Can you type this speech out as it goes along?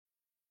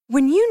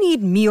When you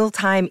need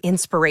mealtime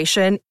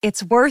inspiration,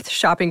 it's worth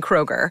shopping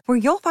Kroger, where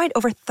you'll find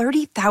over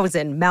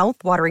 30,000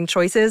 mouth-watering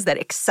choices that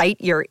excite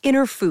your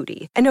inner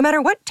foodie. And no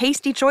matter what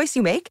tasty choice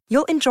you make,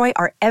 you'll enjoy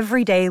our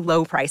everyday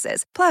low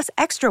prices, plus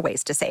extra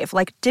ways to save,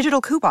 like digital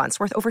coupons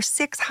worth over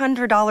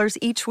 $600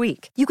 each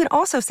week. You can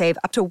also save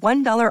up to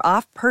 $1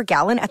 off per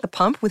gallon at the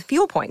pump with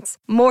fuel points.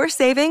 More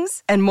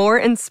savings and more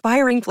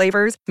inspiring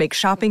flavors make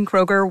shopping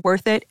Kroger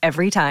worth it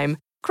every time.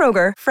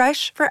 Kroger,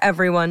 fresh for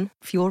everyone.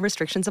 Fuel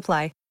restrictions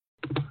apply.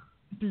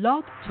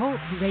 Blog Talk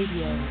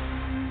Radio.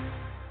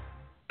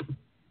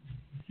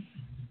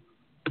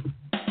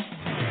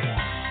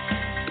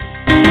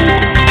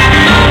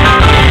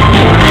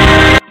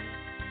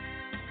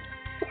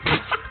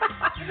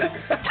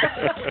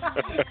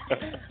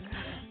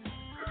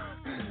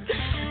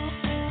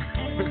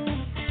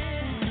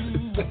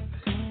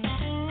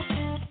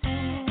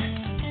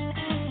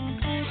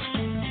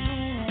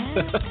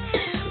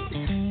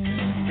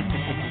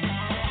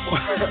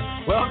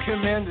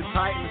 Welcome into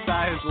Titan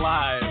Size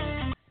Live.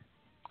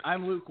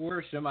 I'm Luke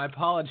Worsham. I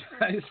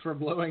apologize for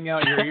blowing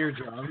out your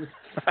eardrums.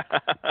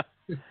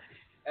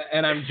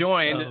 And I'm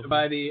joined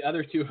by the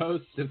other two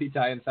hosts of the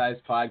Titan Size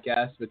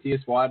podcast, Matthias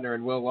Wadner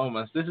and Will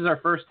Lomas. This is our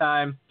first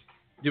time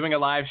doing a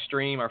live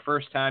stream, our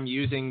first time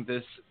using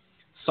this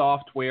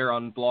software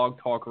on Blog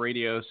Talk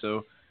Radio,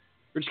 so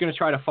we're just going to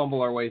try to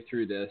fumble our way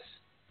through this.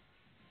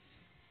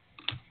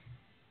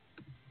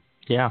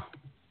 Yeah,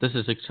 this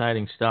is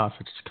exciting stuff.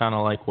 It's kind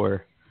of like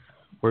we're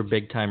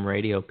big time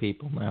radio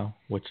people now,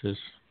 which is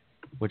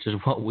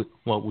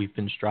what we've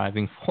been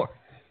striving for.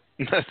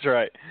 That's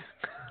right.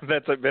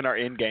 That's been our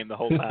end game the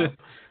whole time.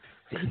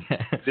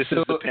 This is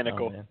the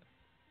pinnacle.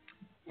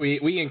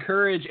 We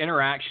encourage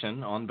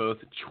interaction on both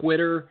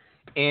Twitter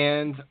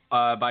and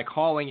by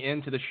calling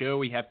into the show.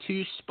 We have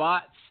 2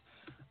 spots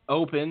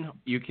open.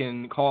 You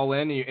can call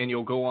in and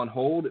you'll go on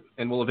hold,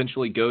 and we'll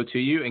eventually go to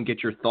you and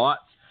get your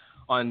thoughts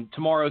on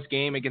tomorrow's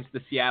game against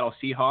the Seattle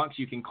Seahawks.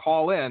 You can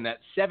call in at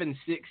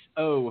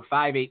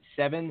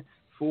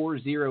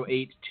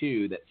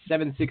 760-587-4082. That's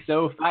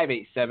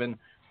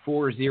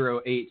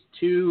 760-587-4082.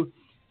 You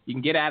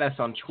can get at us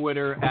on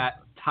Twitter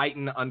at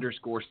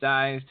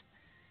Titan_sized.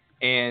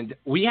 And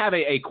we have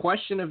a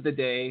question of the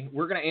day.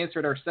 We're going to answer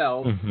it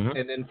ourselves. Mm-hmm.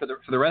 And then for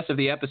the rest of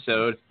the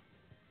episode,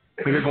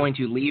 we're going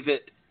to leave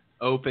it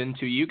open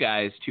to you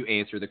guys to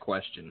answer the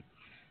question.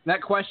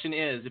 That question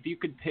is, if you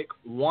could pick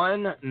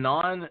one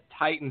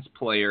non-Titans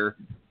player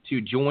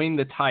to join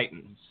the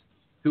Titans,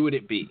 who would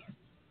it be?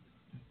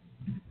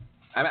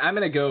 I'm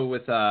going to go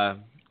with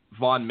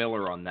Von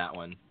Miller on that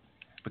one,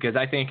 because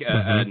I think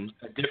a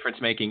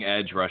difference-making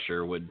edge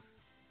rusher would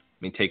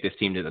take this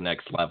team to the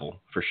next level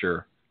for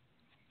sure.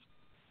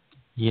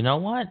 You know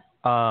what?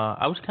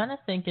 I was kind of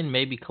thinking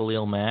maybe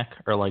Khalil Mack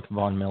or like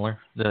Von Miller,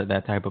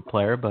 that type of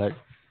player, but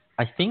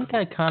I think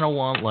I kind of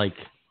want like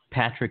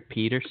Patrick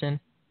Peterson.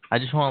 I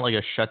just want like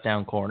a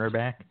shutdown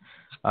cornerback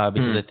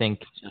because I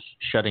think just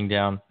shutting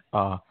down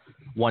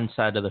one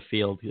side of the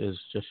field is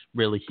just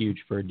really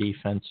huge for a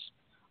defense.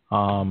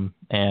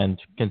 And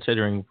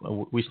considering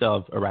we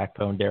still have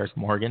Arakpo and Derek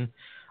Morgan,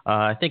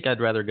 I think I'd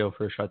rather go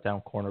for a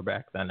shutdown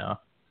cornerback than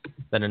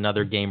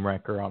another game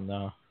wrecker on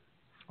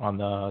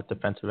the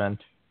defensive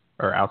end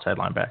or outside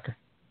linebacker.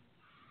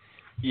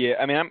 Yeah,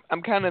 I mean,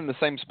 I'm kind of in the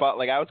same spot.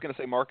 Like, I was going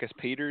to say Marcus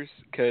Peters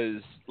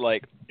because,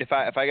 like, if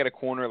I get a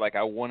corner, like,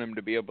 I want him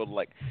to be able to,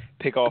 like,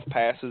 pick off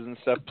passes and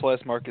stuff. Plus,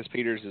 Marcus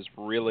Peters is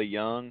really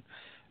young.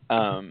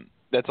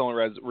 That's the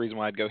only reason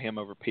why I'd go him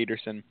over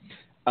Peterson.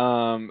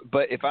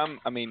 But if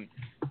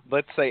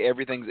let's say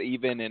everything's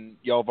even and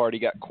y'all have already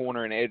got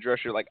corner and edge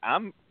rusher, like, I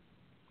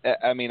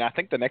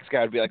think the next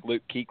guy would be, like,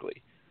 Luke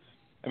Kuechly.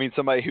 I mean,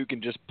 somebody who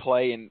can just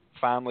play and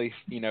finally,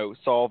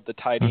 solve the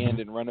tight end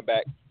and running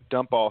back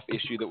dump-off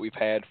issue that we've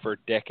had for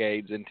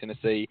decades in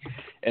Tennessee,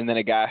 and then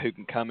a guy who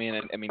can come in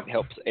and,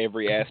 helps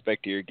every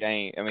aspect of your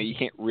game. I mean, you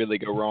can't really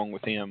go wrong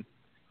with him.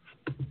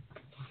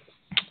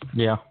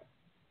 Yeah,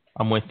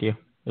 I'm with you,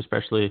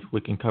 especially if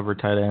we can cover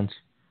tight ends,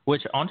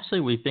 which,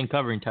 honestly, we've been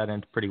covering tight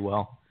ends pretty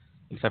well.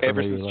 Except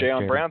ever for since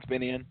Jaylen Brown's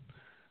been in.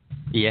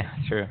 Yeah,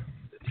 true.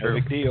 No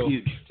big deal.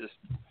 Huge.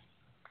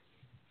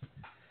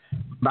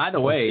 By the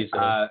way,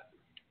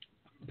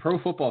 Pro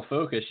Football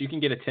Focus, you can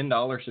get a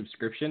 $10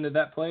 subscription to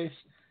that place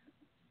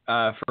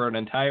for an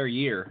entire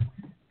year,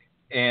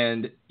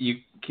 and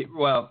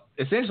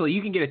essentially you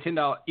can get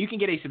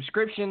a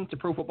subscription to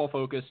Pro Football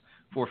Focus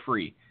for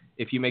free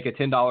if you make a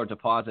 $10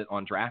 deposit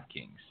on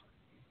DraftKings,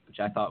 which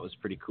I thought was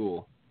pretty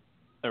cool.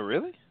 Oh,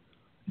 really?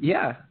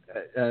 Yeah,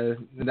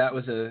 that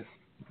was a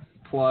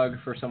plug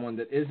for someone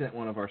that isn't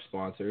one of our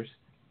sponsors.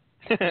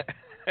 The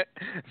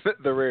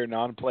rare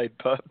non-paid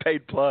plug.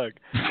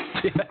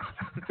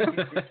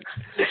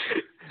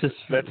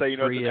 That's how you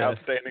know it's an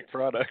outstanding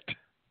product.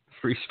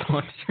 Free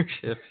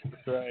sponsorship.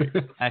 That's right.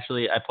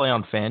 Actually, I play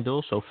on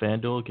FanDuel, so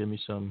FanDuel, give me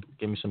some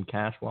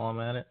cash while I'm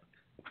at it.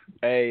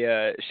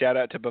 Hey, shout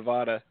out to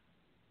Bovada.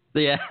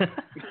 Yeah. We're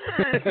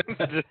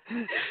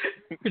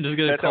just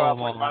gonna That's call how I them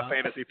play all my out.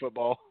 fantasy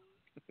football.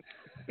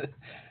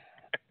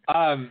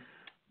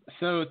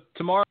 So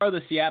tomorrow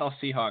the Seattle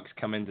Seahawks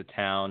come into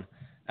town.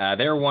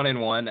 They're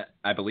 1-1,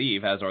 I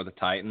believe, as are the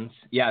Titans.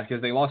 Yeah,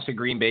 because they lost to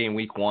Green Bay in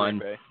Week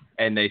 1,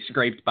 and they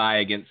scraped by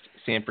against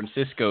San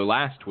Francisco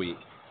last week.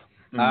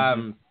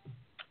 Mm-hmm.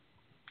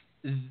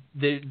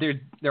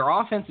 Their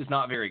offense is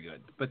not very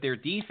good, but their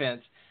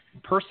defense,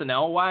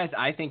 personnel-wise,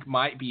 I think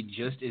might be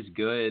just as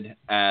good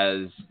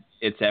as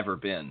it's ever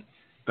been.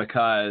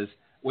 Because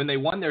when they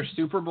won their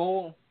Super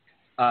Bowl,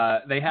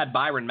 they had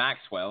Byron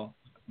Maxwell,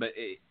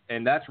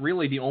 and that's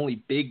really the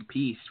only big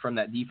piece from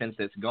that defense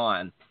that's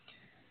gone.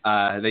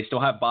 They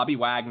still have Bobby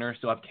Wagner,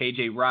 still have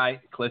K.J.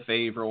 Wright, Cliff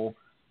Averill,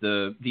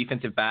 the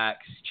defensive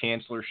backs,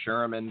 Chancellor,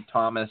 Sherman,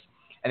 Thomas,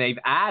 and they've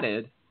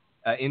added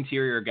an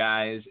interior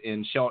guy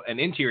in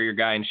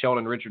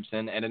Sheldon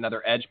Richardson and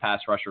another edge pass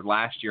rusher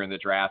last year in the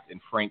draft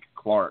in Frank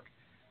Clark.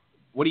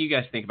 What do you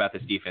guys think about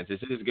this defense? Is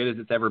it as good as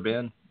it's ever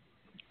been?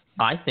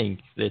 I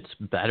think it's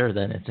better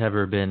than it's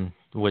ever been,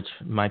 which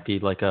might be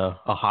like a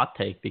hot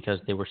take because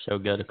they were so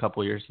good a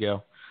couple years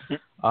ago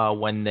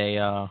when they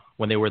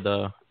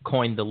were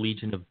coined the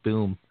Legion of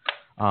Boom.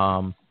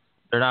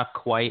 They're not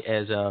quite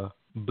as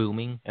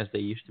booming as they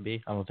used to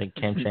be. I don't think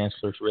Cam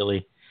Chancellor's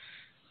really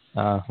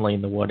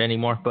laying the wood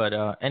anymore. But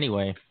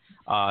anyway,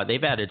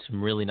 they've added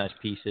some really nice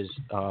pieces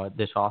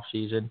this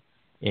offseason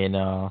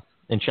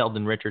in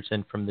Sheldon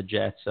Richardson from the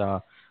Jets.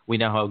 We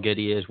know how good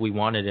he is. We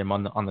wanted him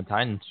on the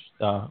Titans.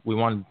 We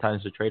wanted the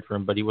Titans to trade for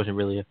him, but he wasn't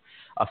really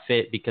a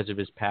fit because of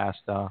his past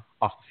off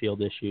the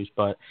field issues.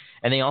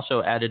 And they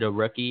also added a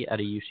rookie at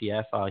a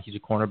UCF. He's a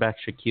cornerback,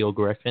 Shaquille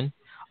Griffin,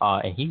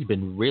 and he's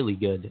been really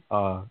good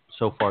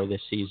so far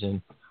this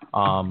season.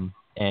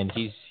 And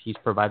he's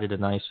provided a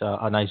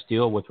nice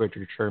deal with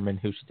Richard Sherman,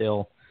 who's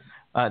still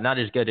not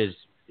as good as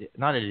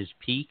not at his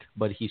peak,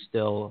 but he's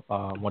still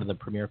one of the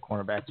premier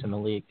cornerbacks in the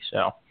league.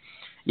 So.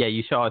 Yeah,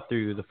 you saw it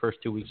through the first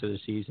 2 weeks of the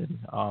season.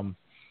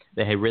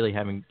 They really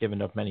haven't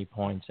given up many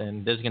points,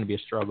 and there's going to be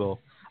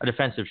a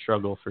defensive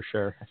struggle for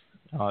sure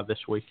this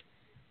week.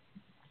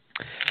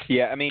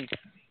 Yeah, I mean,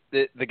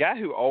 the guy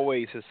who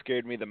always has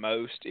scared me the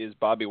most is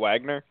Bobby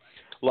Wagner.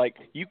 Like,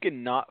 you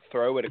can not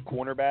throw at a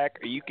cornerback,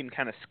 or you can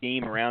kind of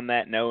scheme around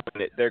that, knowing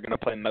that they're going to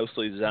play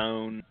mostly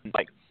zone,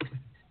 like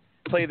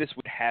play this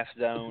with half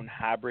zone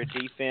hybrid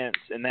defense,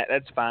 and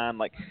that's fine.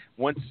 Like,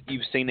 once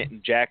you've seen it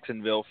in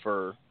Jacksonville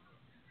for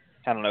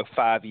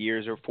 5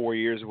 years or 4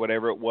 years or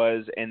whatever it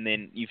was, and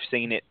then you've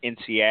seen it in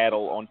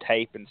Seattle on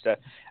tape and stuff,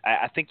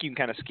 I think you can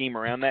kind of scheme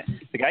around that.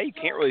 The guy you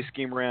can't really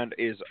scheme around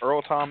is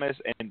Earl Thomas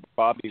and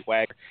Bobby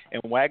Wagner.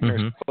 And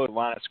Wagner's close to the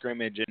line of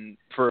scrimmage, and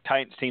for a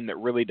Titans team that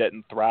really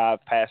doesn't thrive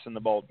passing the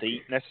ball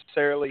deep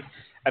necessarily,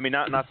 I mean,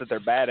 not that they're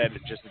bad at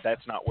it, just that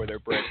that's not where their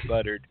bread's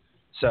buttered.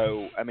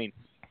 So, I mean,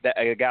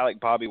 a guy like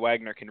Bobby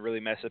Wagner can really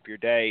mess up your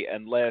day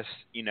unless,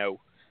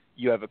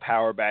 you have a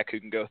power back who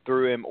can go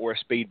through him or a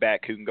speed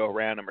back who can go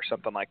around him or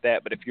something like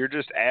that. But if you're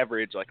just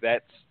average, like,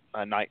 that's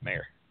a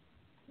nightmare.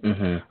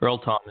 Mm-hmm. Earl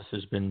Thomas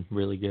has been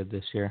really good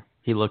this year.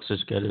 He looks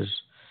as good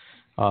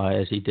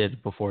as he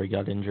did before he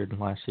got injured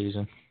last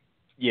season.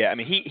 Yeah, I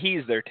mean,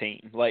 he's their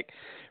team. Like,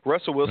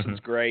 Russell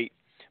Wilson's great,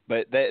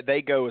 but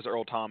they go as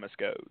Earl Thomas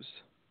goes.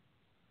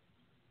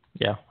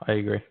 Yeah, I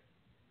agree.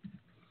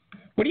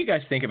 What do you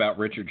guys think about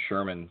Richard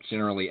Sherman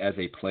generally as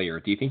a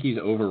player? Do you think he's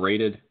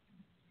overrated?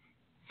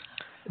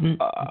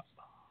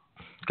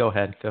 Go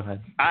ahead.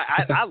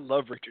 I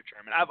love Richard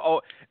Sherman.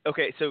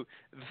 So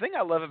the thing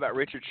I love about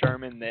Richard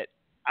Sherman that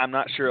I'm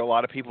not sure a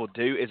lot of people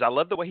do is I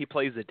love the way he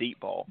plays the deep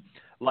ball.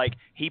 Like,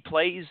 he's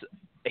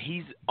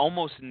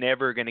almost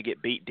never going to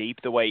get beat deep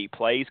the way he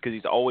plays because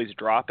he's always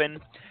dropping,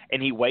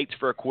 and he waits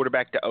for a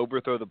quarterback to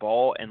overthrow the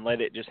ball and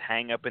let it just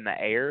hang up in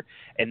the air,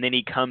 and then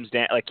he comes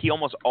down. Like, he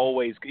almost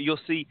always – you'll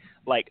see,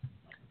 like –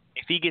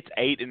 if he gets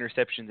 8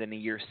 interceptions in a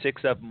year,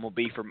 6 of them will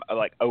be from,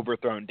 like,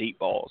 overthrown deep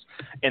balls.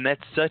 And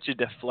that's such a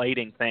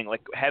deflating thing.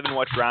 Like, having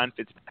watched Ryan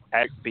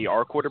Fitzpatrick be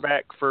our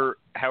quarterback for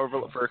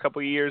a couple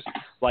of years,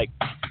 like,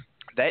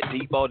 that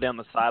deep ball down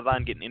the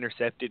sideline getting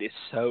intercepted is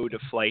so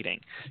deflating.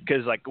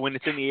 Because, like, when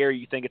it's in the air,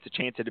 you think it's a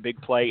chance at a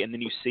big play, and then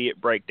you see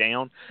it break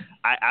down.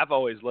 I've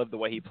always loved the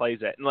way he plays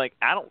that. And, like,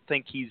 I don't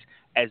think he's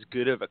as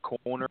good of a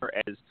corner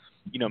as,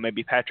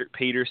 maybe Patrick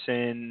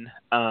Peterson,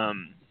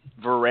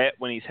 Verrett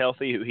when he's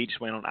healthy, who he just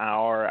went on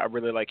IR. I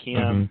really like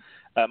him.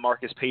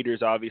 Marcus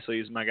Peters obviously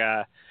is my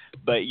guy,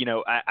 but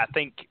I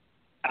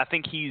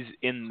think he's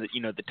in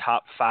the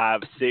top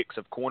 5-6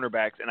 of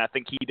cornerbacks, and I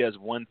think he does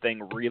one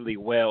thing really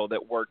well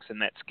that works in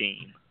that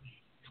scheme.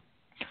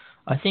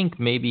 I think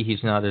maybe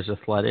he's not as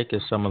athletic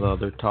as some of the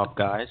other top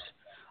guys,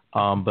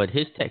 but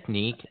his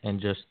technique and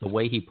just the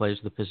way he plays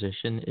the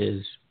position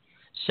is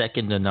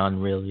second to none,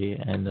 really,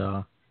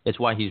 and it's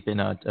why he's been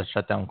a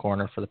shutdown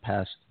corner for the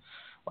past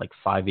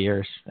 5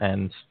 years,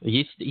 and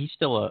he's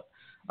still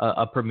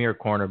a premier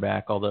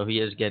cornerback, although he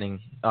is getting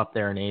up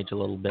there in age a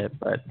little bit,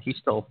 but he's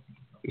still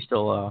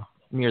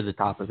near the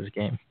top of his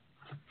game.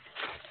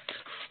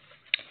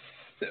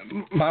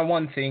 My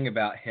one thing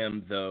about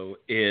him, though,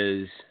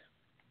 is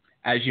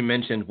as you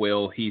mentioned,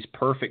 Will, he's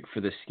perfect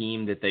for the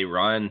scheme that they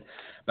run.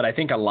 But I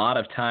think a lot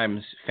of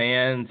times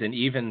fans and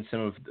even some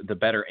of the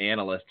better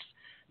analysts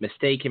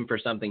mistake him for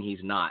something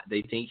he's not.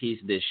 They think he's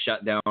this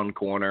shutdown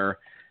corner,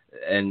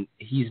 and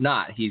he's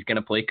not. He's going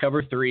to play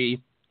cover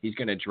 3. He's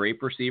going to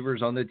drape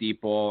receivers on the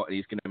deep ball, and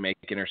he's going to make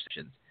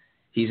interceptions.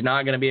 He's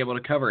not going to be able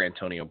to cover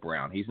Antonio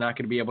Brown. He's not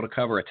going to be able to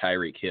cover a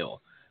Tyreek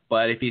Hill.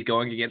 But if he's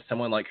going against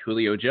someone like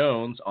Julio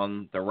Jones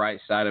on the right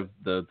side of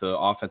the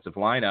offensive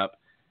lineup,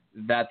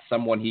 that's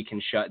someone he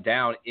can shut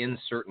down in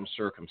certain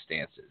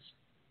circumstances.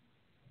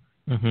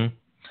 Mm-hmm.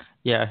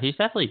 Yeah, he's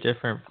definitely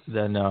different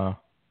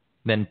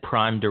than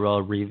prime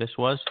Darrelle Revis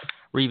was.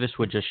 Revis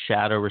would just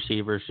shadow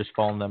receivers, just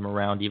following them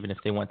around, even if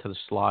they went to the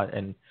slot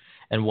and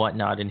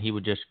whatnot, and he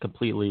would just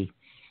completely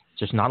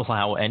just not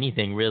allow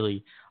anything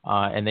really.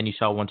 And then you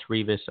saw once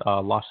Revis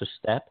lost a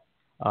step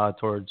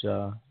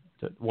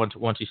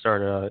once he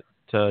started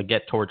to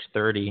get towards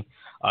 30,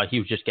 he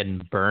was just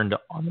getting burned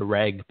on the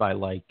reg by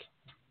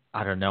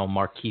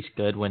Marquise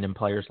Goodwin and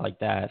players like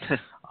that,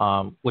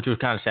 which was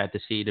kind of sad to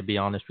see, to be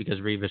honest, because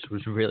Revis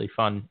was really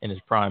fun in his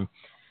prime.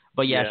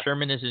 But yeah.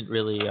 Sherman isn't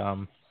really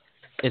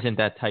isn't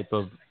that type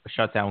of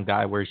shutdown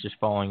guy where he's just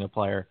following a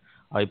player.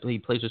 He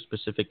plays a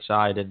specific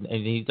side, and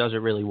he does it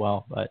really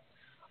well. But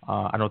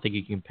I don't think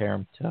you can compare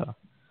him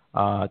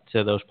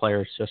to those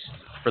players just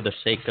for the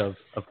sake of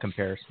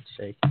comparison's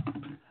sake.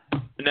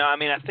 No, I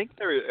mean, I think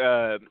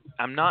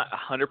I'm not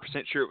 100%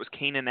 sure it was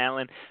Keenan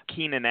Allen.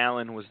 Keenan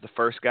Allen was the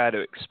first guy to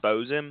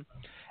expose him,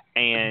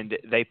 and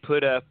they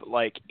put up,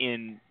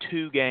 in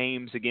 2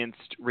 games against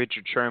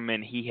Richard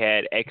Sherman, he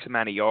had X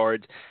amount of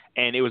yards,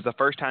 and it was the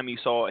first time you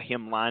saw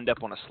him lined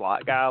up on a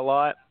slot guy a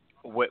lot,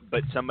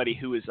 but somebody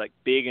who is,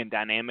 big and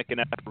dynamic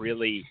enough to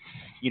really,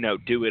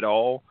 do it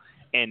all.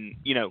 And,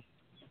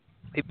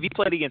 if you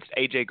played against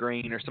A.J.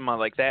 Green or somebody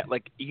like that,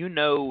 that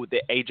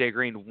A.J.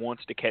 Green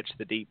wants to catch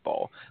the deep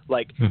ball.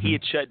 He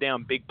had shut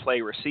down big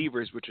play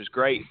receivers, which was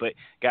great, but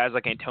guys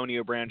like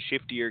Antonio Brown,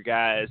 shiftier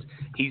guys,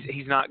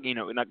 he's not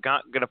not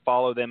going to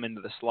follow them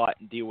into the slot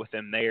and deal with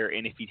them there.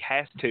 And if he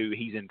has to,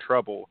 he's in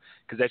trouble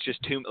because that's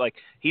just too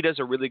he does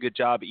a really good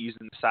job at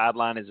using the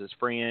sideline as his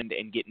friend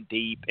and getting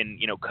deep and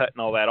cutting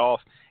all that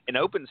off. In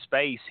open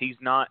space, he's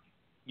not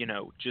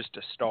just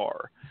a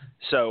star.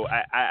 So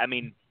I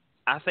mean.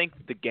 I think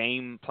the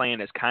game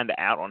plan is kind of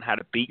out on how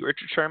to beat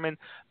Richard Sherman,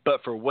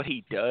 but for what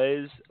he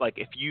does,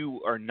 if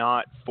you are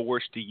not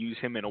forced to use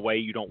him in a way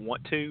you don't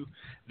want to,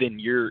 then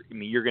you're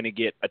going to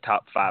get a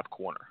top 5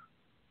 corner.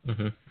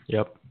 Mm-hmm.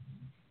 Yep.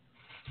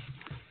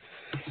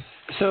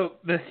 So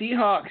the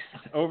Seahawks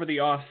over the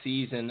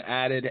offseason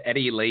added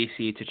Eddie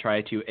Lacy to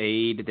try to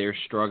aid their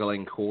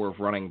struggling core of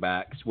running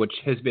backs, which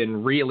has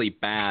been really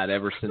bad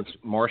ever since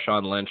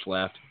Marshawn Lynch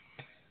left.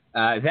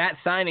 That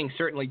signing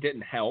certainly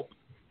didn't help.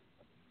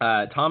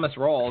 Thomas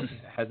Rawls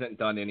hasn't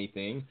done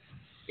anything,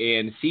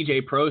 and C.J.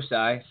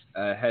 Prosise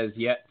has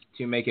yet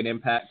to make an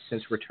impact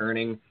since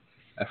returning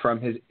from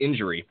his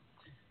injury.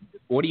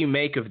 What do you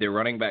make of their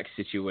running back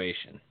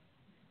situation?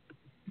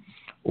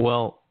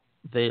 Well,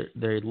 they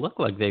look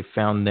like they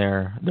found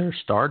their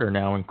starter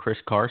now in Chris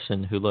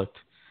Carson, who looked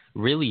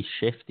really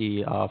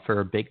shifty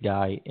for a big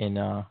guy in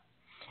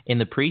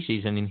the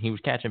preseason, and he was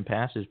catching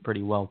passes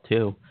pretty well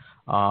too.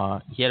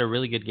 He had a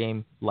really good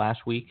game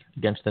last week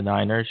against the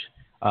Niners.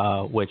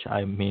 Which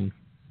I mean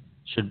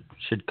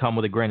should come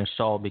with a grain of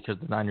salt because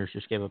the Niners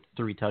just gave up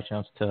 3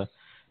 touchdowns to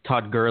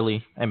Todd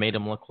Gurley and made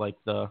him look like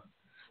the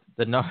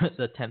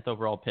 10th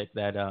overall pick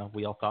that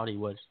we all thought he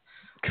was.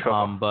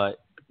 But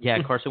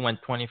yeah, Carson went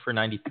 20 for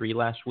 93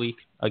 last week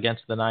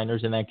against the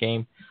Niners in that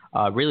game.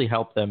 Really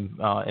helped them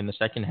in the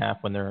second half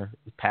when their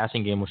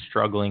passing game was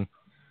struggling,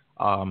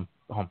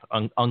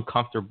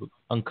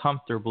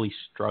 uncomfortably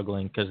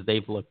struggling because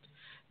they've looked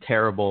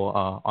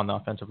terrible on the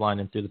offensive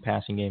line and through the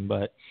passing game,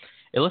 but.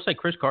 It looks like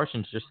Chris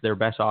Carson's just their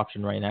best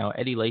option right now.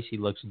 Eddie Lacy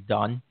looks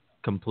done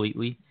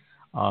completely.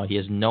 He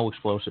has no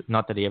explosive.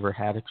 Not that he ever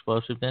had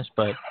explosiveness,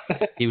 but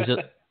he was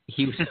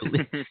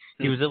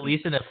at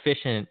least an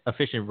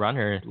efficient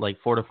runner,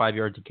 4 to 5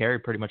 yards to carry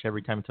pretty much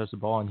every time he touched the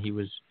ball, and he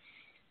was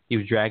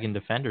dragging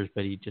defenders,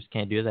 but he just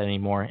can't do that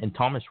anymore. And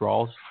Thomas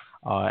Rawls,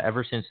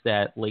 ever since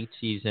that late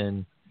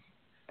season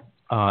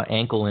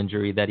ankle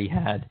injury that he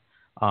had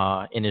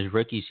in his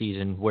rookie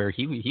season, where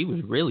he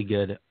was really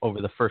good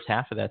over the first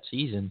half of that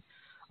season.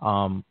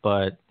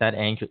 But that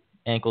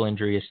ankle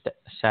injury has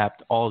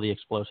sapped all the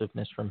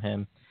explosiveness from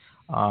him.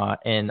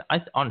 And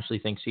I honestly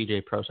think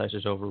C.J. Prosise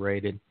is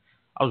overrated.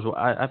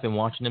 I've been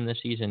watching him this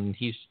season.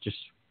 He's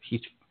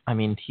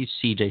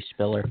C.J.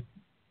 Spiller.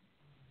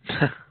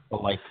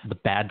 But the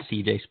bad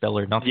C.J.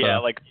 Spiller, not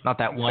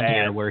that one bad.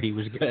 year where he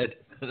was good.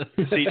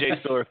 C.J.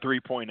 Spiller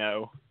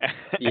 3.0.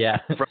 Yeah.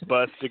 From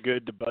bust to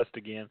good to bust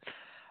again.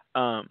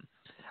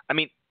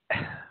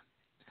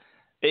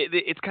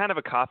 It's kind of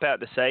a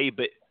cop-out to say,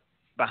 but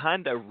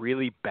behind a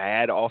really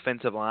bad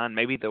offensive line,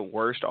 maybe the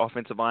worst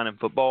offensive line in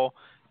football,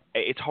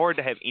 it's hard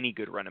to have any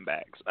good running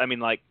backs.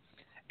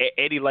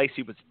 Eddie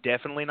Lacy was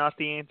definitely not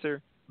the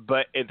answer,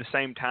 but at the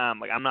same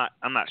time, I'm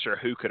not sure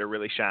who could have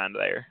really shined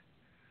there.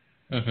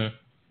 Mm-hmm.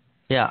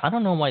 Yeah, I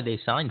don't know why they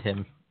signed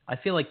him. I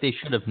feel like they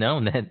should have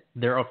known that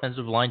their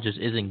offensive line just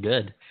isn't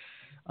good.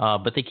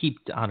 But they keep,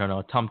 I don't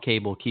know, Tom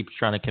Cable keeps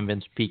trying to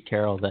convince Pete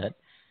Carroll that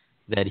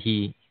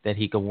he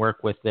can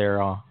work with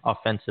their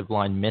offensive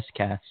line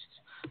miscasts,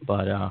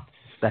 but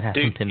that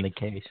hasn't been the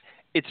case.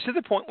 It's to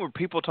the point where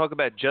people talk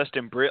about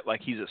Justin Britt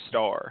like he's a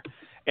star.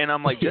 And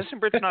I'm like, Justin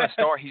Britt's not a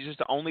star. He's just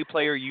the only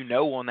player you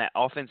know on that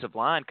offensive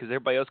line because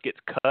everybody else gets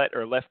cut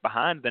or left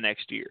behind the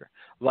next year.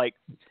 Like,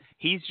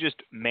 he's just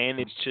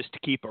managed just to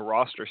keep a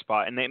roster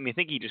spot. And I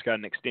think he just got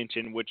an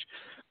extension, which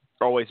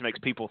always makes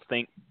people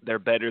think they're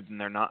better than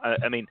they're not.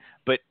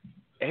 But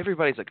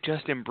everybody's like,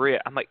 Justin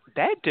Britt. I'm like,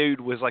 that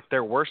dude was like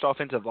their worst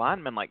offensive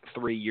lineman like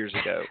 3 years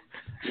ago.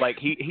 Like,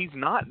 he's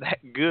not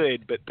that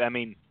good, but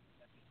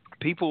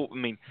people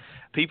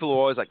are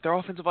always like, their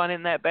offensive line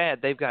isn't that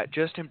bad. They've got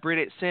Justin Britt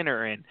at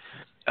center and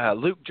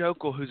Luke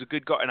Jokel, who's a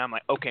good guard. And I'm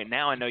like, okay,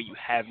 now I know you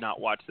have not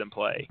watched them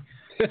play.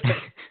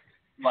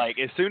 Like,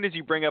 as soon as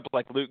you bring up,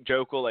 like, Luke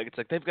Jokel, like, it's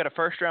like they've got a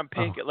first-round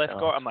pick at left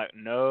guard. I'm like,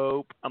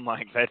 nope. I'm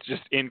like, that's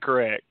just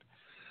incorrect.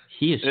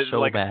 He is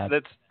so bad.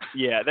 That's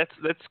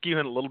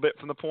skewing a little bit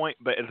from the point,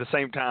 but at the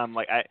same time,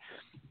 like,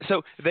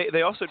 so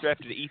they also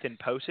drafted Ethan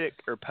Pocic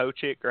or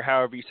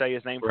however you say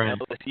his name from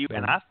LSU,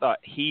 and I thought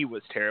he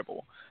was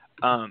terrible.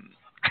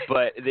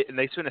 But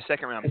they spent a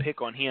second-round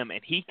pick on him,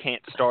 and he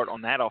can't start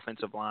on that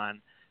offensive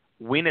line.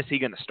 When is he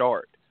going to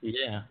start?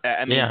 Yeah.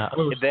 They're down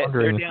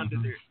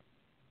to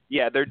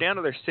they're down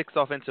to their sixth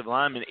offensive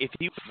lineman. If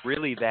he was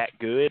really that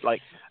good,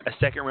 like a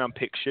second-round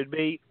pick should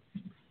be,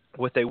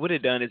 what they would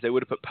have done is they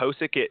would have put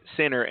Pocic at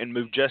center and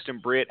moved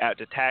Justin Britt out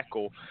to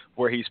tackle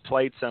where he's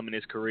played some in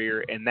his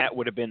career, and that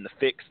would have been the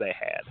fix they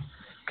had.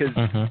 Because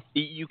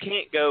you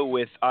can't go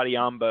with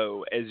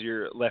Adiambo as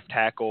your left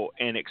tackle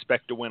and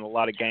expect to win a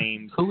lot of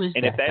games. Who is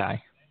that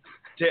guy?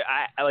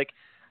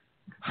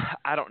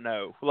 I don't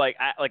know.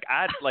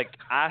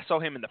 I saw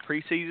him in the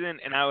preseason,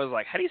 and I was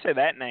like, how do you say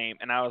that name?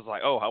 And I was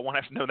like, oh, I won't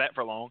have to know that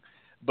for long.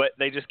 But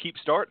they just keep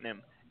starting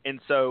him. And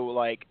so,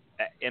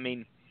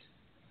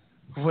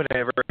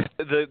 whatever.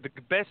 The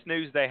best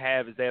news they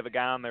have is they have a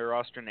guy on their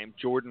roster named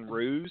Jordan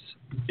Ruse,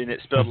 and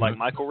it's spelled like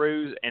Michael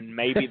Ruse, and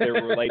maybe they're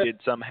related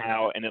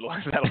somehow, and that'll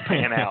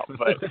pan out.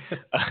 But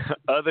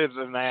other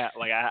than that,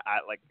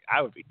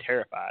 I would be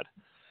terrified.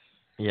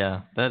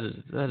 Yeah, that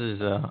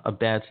is a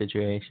bad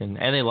situation,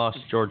 and they lost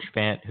George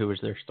Fant, who was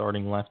their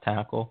starting left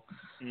tackle,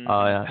 who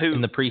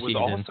in the preseason.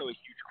 Was also a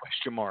huge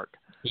question mark.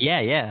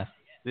 Yeah.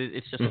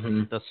 It's just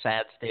the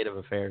sad state of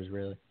affairs,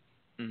 really.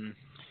 Mm-hmm.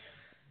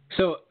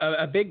 So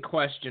a big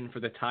question for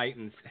the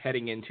Titans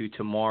heading into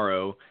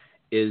tomorrow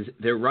is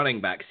their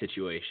running back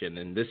situation,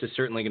 and this is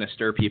certainly going to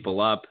stir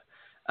people up.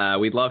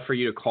 We'd love for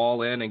you to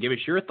call in and give us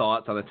your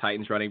thoughts on the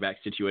Titans running back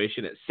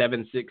situation at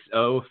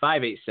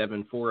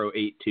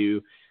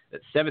 760-587-4082.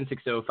 That's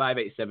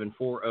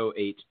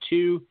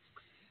 760-587-4082.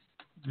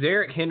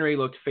 Derrick Henry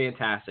looked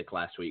fantastic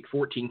last week.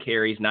 14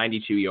 carries,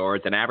 92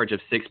 yards, an average of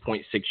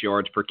 6.6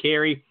 yards per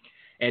carry.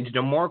 And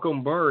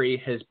DeMarco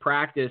Murray has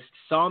practiced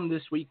some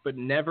this week, but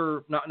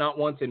not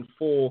once in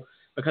full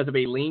because of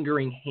a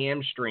lingering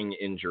hamstring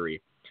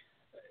injury.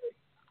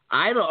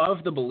 I'm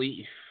of the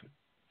belief,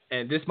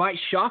 and this might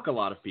shock a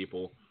lot of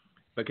people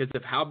because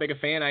of how big a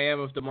fan I am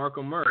of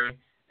DeMarco Murray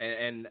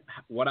and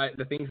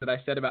the things that I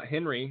said about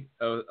Henry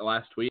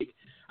last week.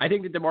 I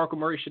think that DeMarco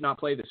Murray should not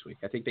play this week.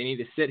 I think they need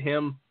to sit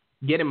him,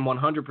 get him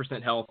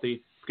 100%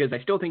 healthy, because I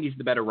still think he's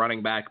the better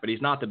running back, but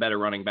he's not the better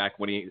running back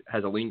when he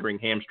has a lingering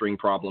hamstring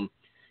problem.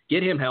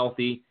 Get him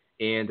healthy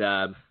and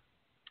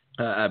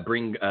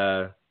bring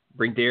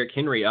Derrick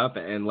Henry up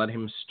and let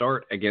him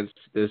start against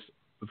this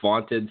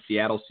vaunted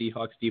Seattle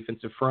Seahawks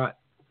defensive front.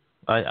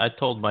 I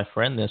told my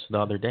friend this the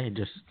other day.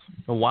 Just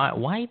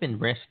why even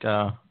risk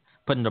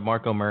putting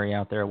DeMarco Murray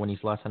out there when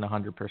he's less than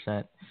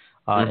 100%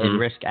 and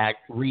risk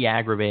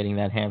re-aggravating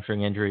that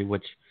hamstring injury,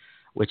 which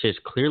is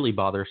clearly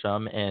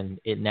bothersome, and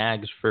it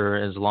nags for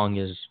as long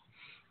as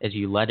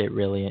you let it,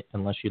 really,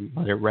 unless you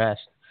let it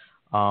rest.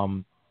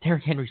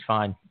 Derrick Henry's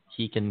fine.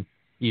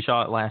 You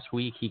saw it last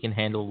week. He can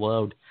handle the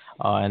load,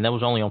 and that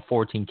was only on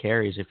 14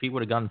 carries. If he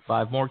would have gotten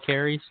 5 more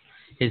carries,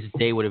 his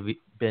day would have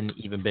been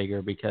even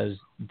bigger because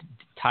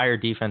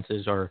tired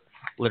defenses are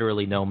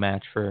literally no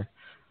match for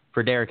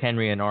Derrick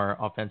Henry and our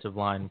offensive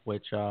line,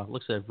 which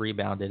looks to have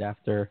rebounded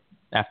after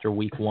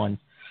week 1.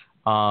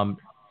 I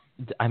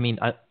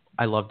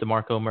love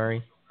DeMarco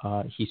Murray.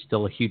 He's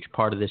still a huge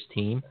part of this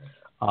team,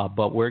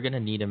 but we're going to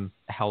need him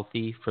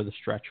healthy for the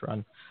stretch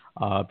run.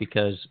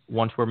 Because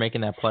once we're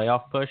making that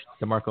playoff push,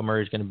 DeMarco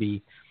Murray is going to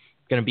be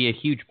a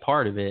huge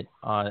part of it,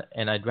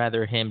 and I'd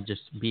rather him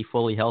just be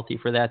fully healthy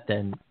for that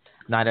than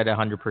not at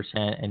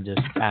 100% and just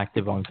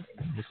active on.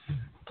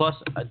 Plus,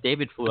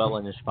 David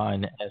Fluellen is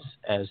fine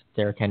as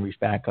Derrick Henry's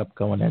backup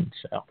going in,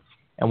 so,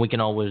 and we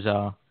can always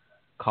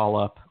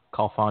call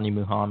Fani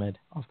Muhammad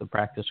off the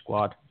practice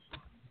squad.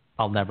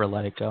 I'll never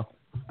let it go.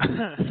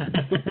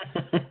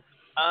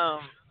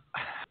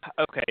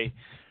 Okay.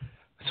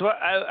 So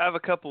I have a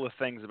couple of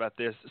things about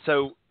this.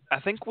 So I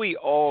think we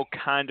all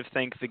kind of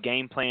think the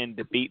game plan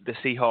to beat the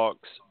Seahawks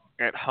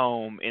at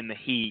home in the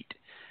heat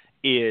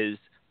is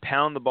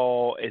pound the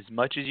ball as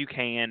much as you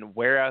can,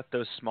 wear out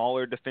those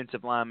smaller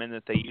defensive linemen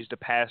that they use to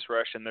pass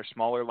rush and their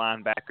smaller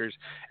linebackers,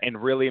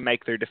 and really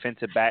make their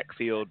defensive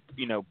backfield,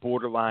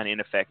 borderline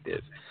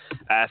ineffective.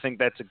 I think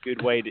that's a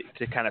good way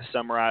to kind of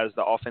summarize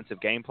the offensive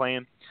game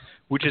plan,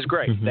 which is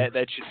great. Mm-hmm.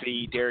 That should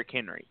be Derrick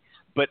Henry.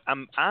 But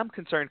I'm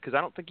concerned because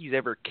I don't think he's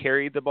ever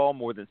carried the ball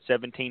more than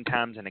 17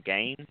 times in a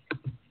game.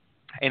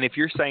 And if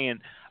you're saying,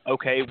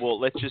 okay, well,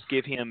 let's just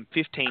give him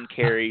 15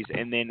 carries,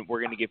 and then we're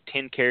going to give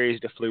 10 carries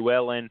to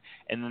Fluellen,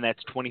 and then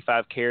that's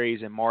 25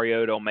 carries, and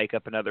Mariota will make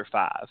up another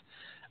 5.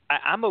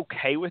 I'm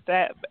okay with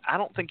that, but I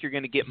don't think you're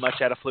going to get much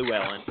out of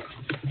Fluellen.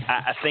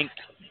 I think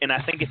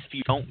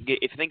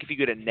if you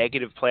get a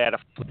negative play out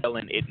of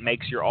Fluellen, it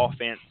makes your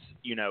offense,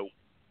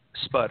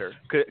 sputter.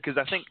 Because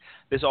I think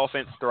this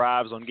offense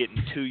thrives on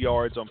getting 2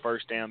 yards on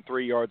first down,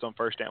 3 yards on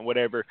first down,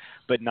 whatever,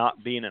 but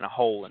not being in a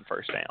hole in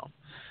first down.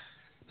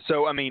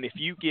 So, I mean, if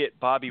you get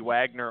Bobby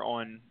Wagner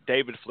on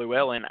David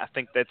Fluellen, I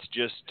think that's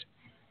just,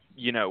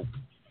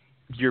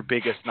 your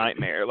biggest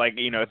nightmare. Like,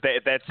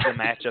 if that's the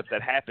matchup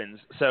that happens.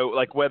 So,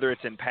 like, whether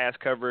it's in pass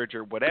coverage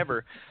or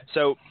whatever.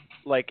 So,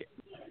 like,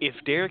 if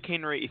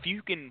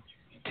you can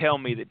tell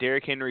me that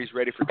Derrick Henry is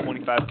ready for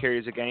 25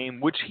 carries a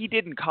game, which he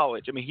did in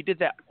college. I mean, he did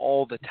that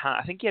all the time.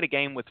 I think he had a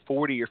game with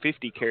 40 or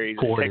 50 carries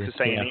at Texas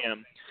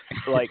A&M,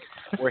 like,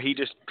 where he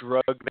just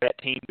drug that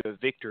team to a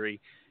victory,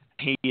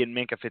 he and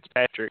Minkah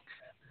Fitzpatrick.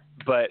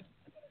 But,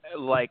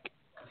 like,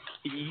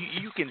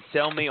 you can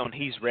sell me on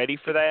he's ready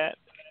for that.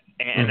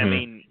 And, I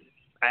mean,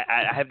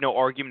 I have no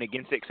argument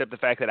against it except the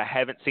fact that I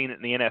haven't seen it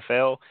in the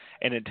NFL.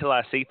 And until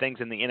I see things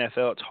in the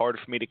NFL, it's hard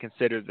for me to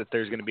consider that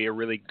there's going to be a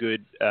really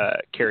good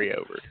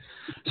carryover.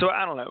 So,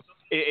 I don't know.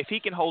 If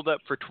he can hold up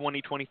for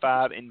 20,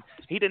 25, and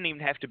he doesn't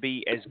even have to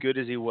be as good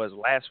as he was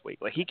last week.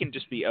 Like, he can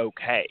just be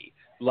okay.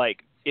 Like,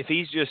 if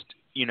he's just –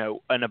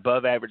 an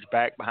above-average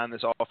back behind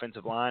this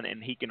offensive line,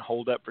 and he can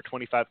hold up for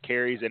 25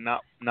 carries and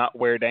not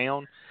wear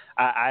down,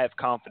 I have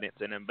confidence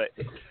in him. But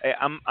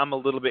I'm a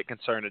little bit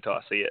concerned until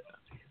I see it.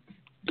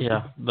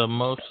 Yeah, the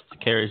most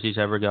carries he's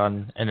ever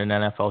gotten in an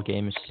NFL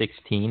game is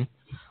 16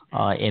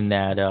 in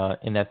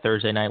that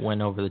Thursday night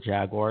win over the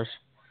Jaguars.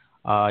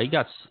 He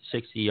got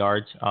 60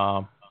 yards.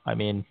 I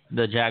mean,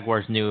 the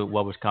Jaguars knew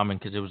what was coming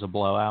because it was a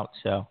blowout,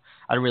 so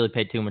I didn't really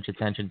pay too much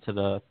attention to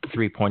the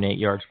 3.8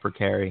 yards per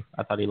carry.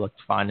 I thought he looked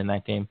fine in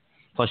that game.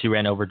 Plus, he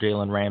ran over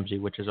Jalen Ramsey,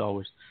 which is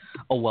always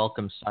a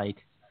welcome sight.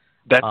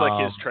 That's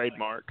like his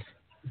trademark.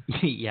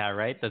 Yeah,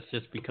 right? That's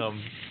just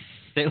become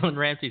 – Jalen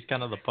Ramsey's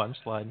kind of the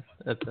punchline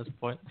at this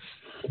point.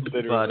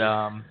 Literally.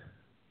 But,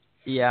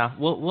 yeah,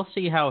 we'll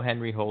see how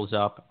Henry holds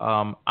up.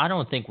 I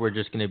don't think we're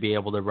just going to be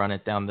able to run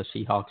it down the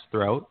Seahawks'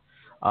 throat.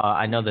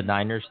 I know the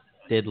Niners –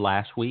 did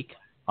last week,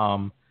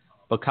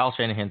 but Kyle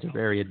Shanahan's a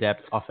very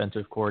adept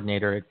offensive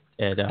coordinator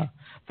at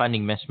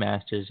finding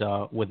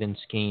mismatches within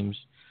schemes,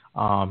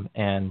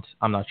 and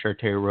I'm not sure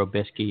Terry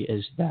Robisky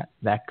is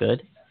that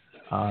good.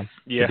 To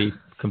be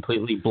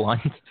completely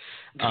blunt.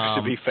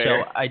 To be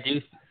fair, so I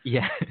do,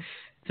 yeah.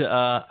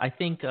 I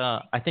think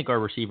our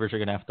receivers are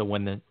going to have to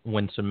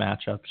win some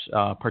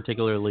matchups,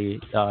 particularly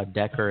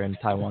Decker and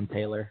Taywan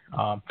Taylor,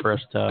 for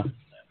us to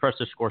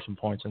score some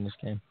points in this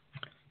game.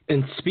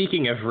 And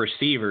speaking of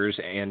receivers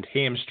and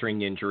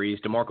hamstring injuries,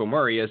 DeMarco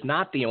Murray is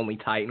not the only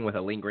Titan with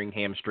a lingering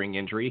hamstring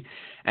injury,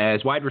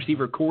 as wide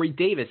receiver Corey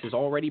Davis has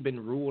already been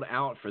ruled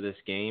out for this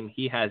game.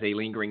 He has a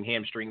lingering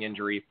hamstring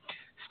injury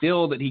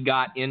still that he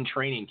got in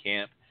training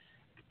camp.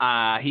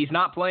 He's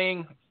not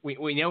playing.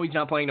 We know he's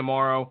not playing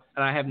tomorrow,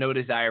 and I have no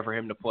desire for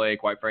him to play,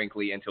 quite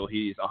frankly, until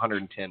he's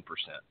 110%.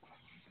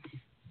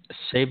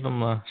 Save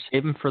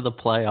him for the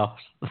playoffs.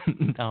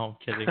 No,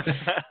 I'm kidding.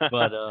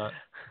 But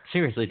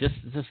seriously,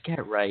 just get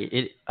it right.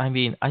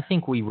 I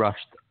think we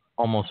rushed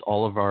almost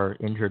all of our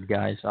injured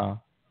guys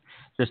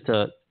just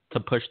to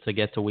push to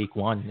get to week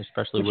 1,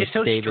 especially with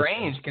so Davis.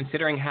 Strange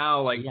considering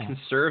how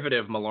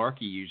conservative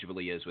Malarkey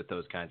usually is with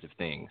those kinds of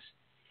things.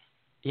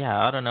 Yeah,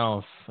 I don't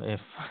know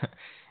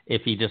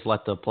if he just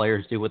let the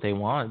players do what they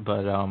want,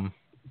 but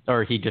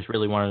or he just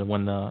really wanted to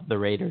win the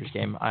Raiders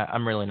game.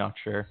 I'm really not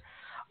sure.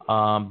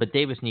 But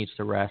Davis needs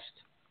to rest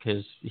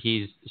because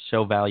he's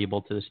so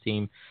valuable to this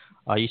team.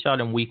 You saw it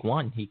in week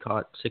 1. He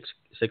caught six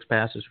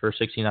passes for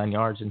 69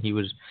 yards, and he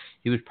was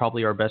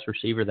probably our best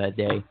receiver that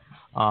day.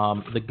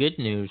 The good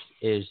news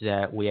is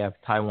that we have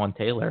Taywan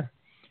Taylor,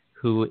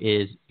 who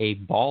is a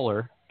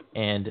baller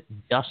and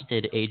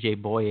dusted A.J.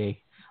 Boye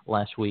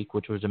last week,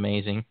 which was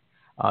amazing.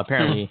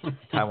 Apparently,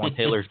 Taywan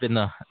Taylor's been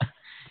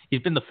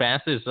the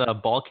fastest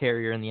ball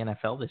carrier in the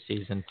NFL this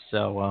season.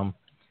 So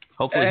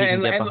hopefully he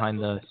can get behind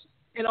the.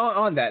 And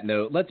on that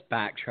note, let's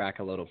backtrack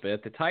a little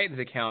bit. The Titans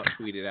account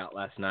tweeted out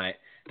last night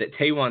that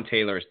Taywan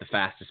Taylor is the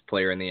fastest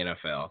player in the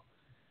NFL.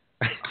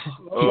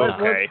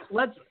 Okay.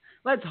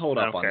 Let's hold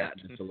up on that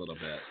just a little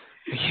bit.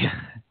 Yeah.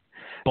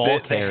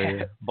 Ball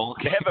carrier.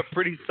 They have a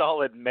pretty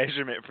solid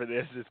measurement for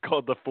this. It's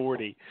called the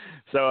 40.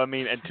 So, I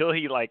mean, until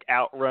he,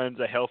 outruns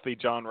a healthy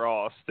John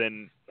Ross,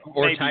 then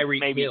or maybe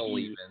Tyreek Hill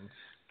even.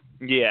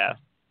 Yeah.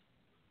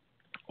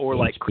 Or,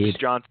 Chris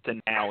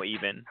Johnson now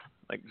even.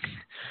 Like,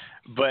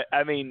 but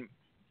I mean,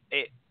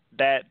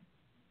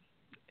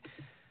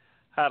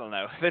 I don't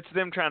know. It's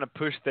them trying to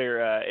push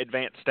their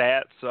advanced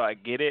stats, so I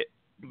get it.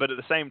 But at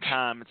the same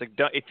time, it's like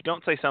if you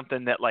don't say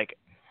something that like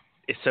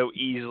is so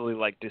easily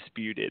like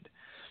disputed,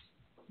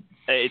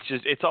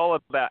 it's all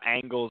about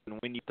angles and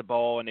when you get the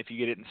ball and if you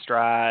get it in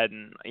stride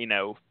and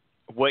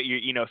what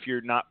if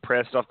you're not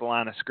pressed off the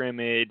line of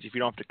scrimmage, if you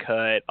don't have to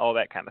cut, all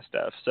that kind of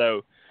stuff.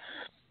 So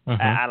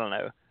I don't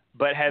know.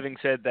 But having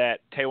said that,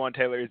 Taywan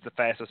Taylor is the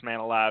fastest man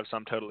alive, so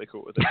I'm totally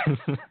cool with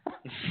it.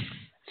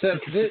 So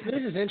this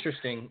is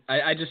interesting.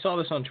 I just saw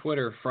this on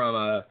Twitter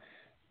from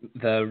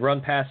the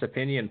Run Pass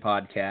Opinion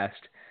podcast.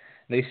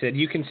 They said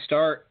you can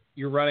start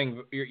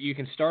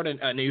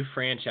a new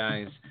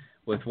franchise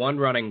with one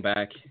running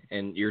back,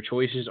 and your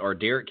choices are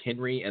Derrick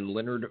Henry and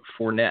Leonard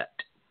Fournette.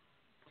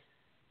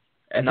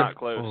 Not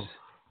close.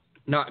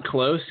 Not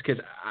close,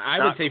 because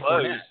I would say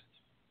close. Fournette.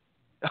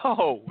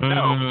 Oh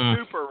no,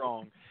 super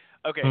wrong.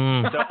 Okay,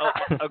 so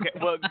okay,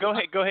 well,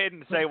 go ahead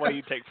and say why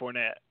you take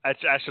Fournette. I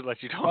should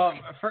let you talk.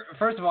 Well,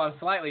 first of all, I'm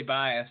slightly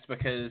biased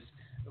because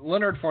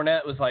Leonard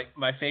Fournette was like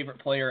my favorite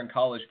player in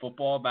college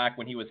football back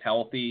when he was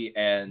healthy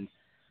and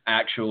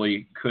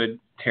actually could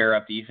tear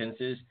up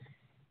defenses.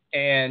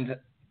 And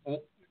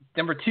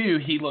number two,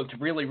 he looked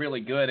really,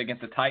 really good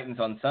against the Titans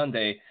on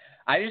Sunday.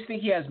 I just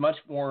think he has much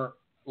more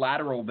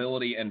lateral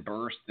ability and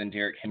burst than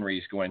Derrick Henry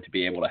is going to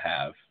be able to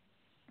have.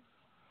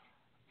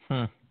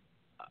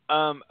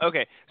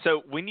 Okay,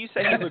 so when you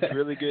say he looked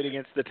really good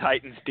against the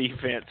Titans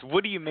defense,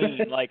 what do you mean?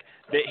 Like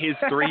that his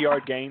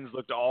 3-yard gains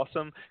looked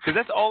awesome? Because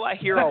that's all I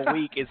hear all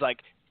week is like,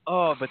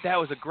 oh, but that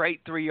was a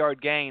great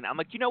 3-yard gain. I'm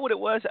like, you know what it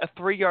was? A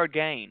 3-yard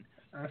gain.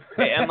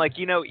 I'm like,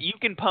 you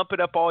can pump it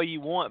up all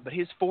you want, but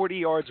his 40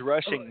 yards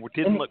rushing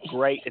didn't look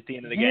great at the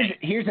end of the game.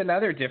 Here's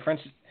another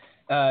difference.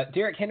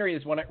 Derrick Henry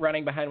is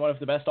running behind one of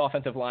the best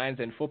offensive lines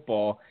in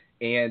football,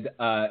 and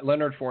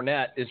Leonard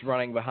Fournette is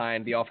running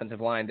behind the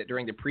offensive line that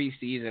during the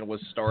preseason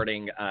was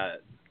starting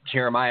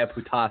Jeremiah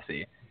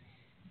Poutasi.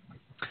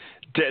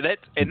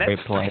 That's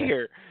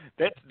fair.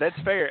 That's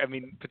fair. I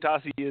mean,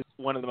 Poutasi is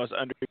one of the most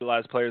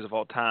underutilized players of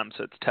all time,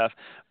 so it's tough.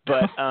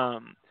 But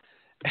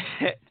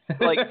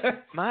like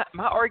my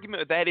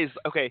argument with that is,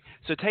 okay,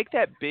 so take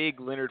that big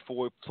Leonard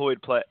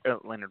Fournette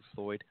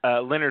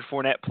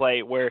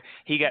play where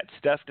he got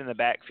stuffed in the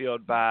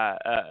backfield by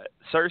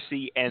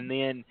Cersei, and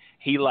then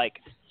he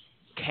like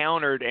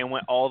countered and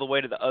went all the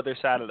way to the other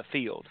side of the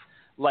field.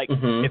 Like,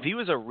 if he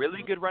was a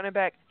really good running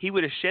back, he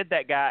would have shed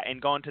that guy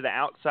and gone to the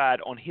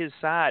outside on his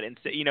side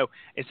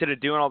instead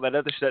of doing all that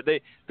other stuff.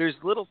 There's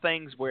little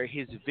things where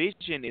his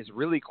vision is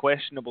really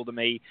questionable to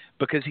me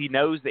because he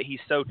knows that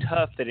he's so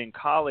tough that in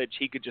college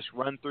he could just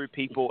run through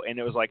people, and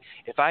it was like,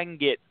 if I can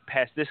get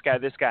past this guy,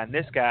 and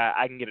this guy,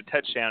 I can get a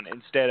touchdown,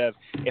 instead of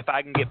if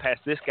I can get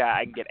past this guy,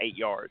 I can get 8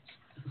 yards.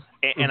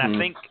 And I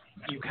think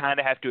you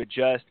kind of have to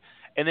adjust.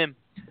 And then,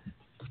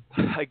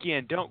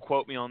 again, don't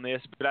quote me on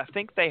this, but I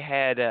think they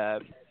had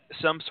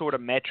some sort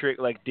of metric,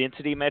 like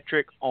density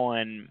metric,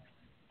 on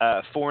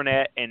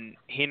Fournette and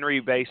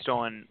Henry based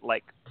on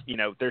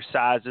their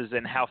sizes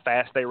and how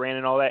fast they ran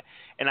and all that.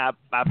 And I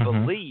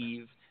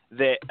believe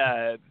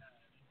that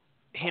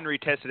Henry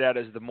tested out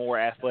as the more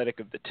athletic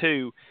of the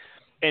two.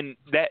 And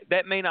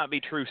that may not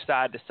be true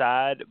side to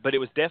side, but it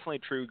was definitely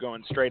true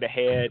going straight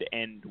ahead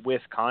and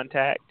with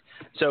contact.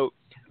 So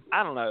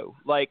I don't know,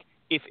 like.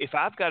 If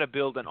I've got to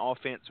build an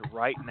offense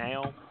right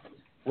now,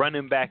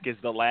 running back is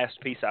the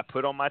last piece I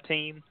put on my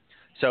team.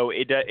 So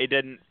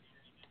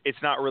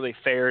it's not really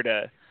fair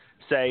to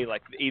say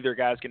like either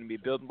guy's going to be a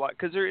building block,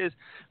 because there is.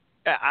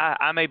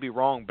 I may be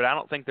wrong, but I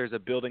don't think there's a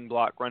building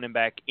block running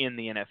back in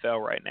the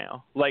NFL right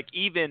now. Like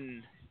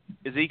even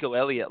Ezekiel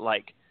Elliott,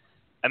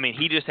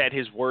 he just had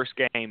his worst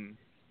game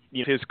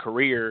of his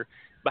career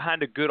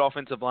behind a good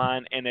offensive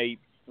line and a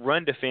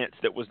run defense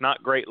that was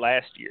not great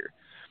last year.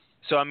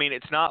 So,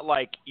 it's not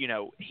like,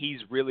 he's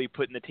really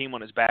putting the team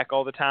on his back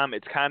all the time.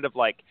 It's kind of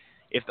like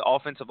if the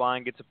offensive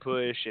line gets a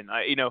push, and,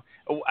 I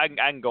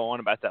can go on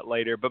about that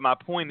later. But my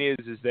point is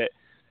that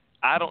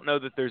I don't know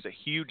that there's a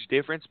huge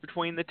difference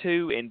between the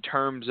two in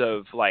terms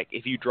of, like,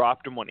 if you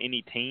dropped them on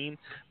any team.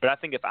 But I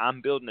think if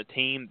I'm building a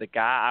team, the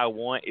guy I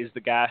want is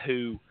the guy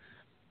who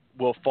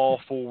will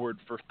fall forward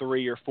for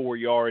 3 or 4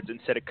 yards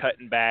instead of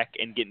cutting back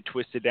and getting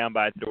twisted down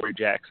by Dory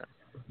Jackson.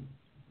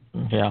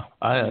 Yeah,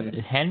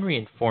 Henry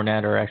and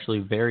Fournette are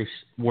actually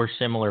were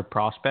similar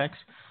prospects.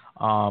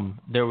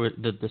 There was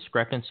the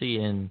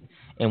discrepancy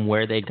in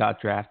where they got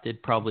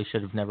drafted probably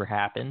should have never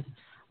happened.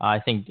 I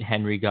think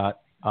Henry got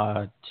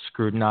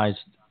scrutinized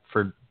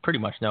for pretty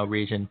much no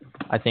reason.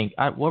 I think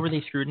what were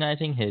they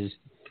scrutinizing?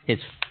 His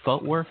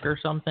footwork or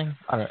something?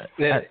 I don't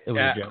know. It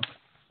was a joke.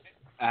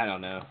 I don't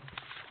know.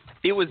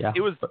 It was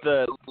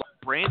the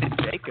Brandon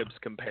Jacobs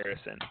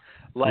comparison.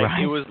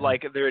 It was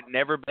like there had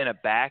never been a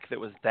back that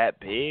was that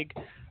big.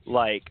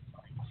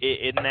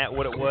 Isn't that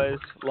what it was?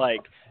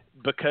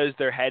 Because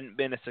there hadn't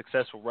been a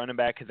successful running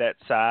back of that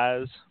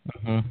size.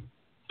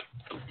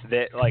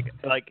 That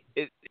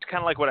it's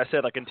kind of like what I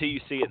said. Like, until you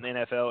see it in the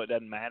NFL, it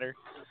doesn't matter.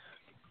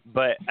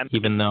 But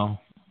even though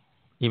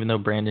even though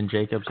Brandon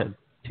Jacobs had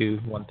 2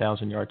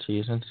 1,000-yard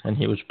seasons, and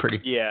he was pretty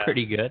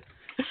good.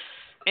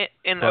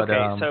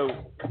 So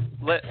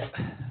let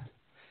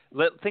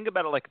think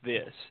about it like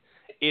this.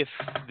 If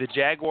the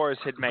Jaguars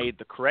had made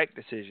the correct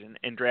decision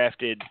and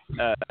drafted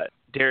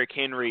Derrick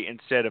Henry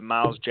instead of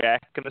Miles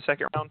Jack in the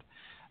second round,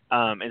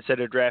 instead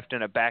of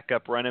drafting a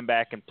backup running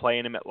back and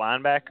playing him at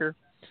linebacker,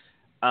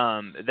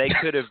 they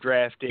could have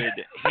drafted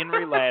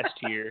Henry last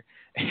year,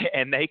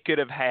 and they could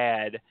have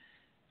had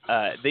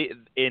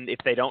if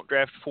they don't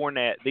draft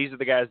Fournette, these are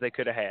the guys they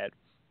could have had: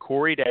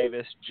 Corey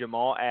Davis,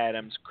 Jamal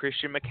Adams,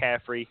 Christian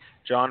McCaffrey,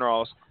 John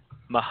Ross,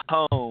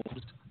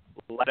 Mahomes,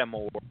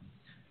 Lattimore,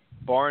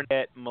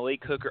 Barnett,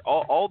 Malik Hooker.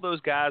 All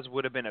those guys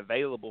would have been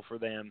available for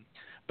them,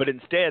 but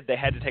instead they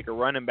had to take a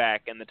running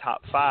back in the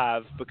top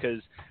 5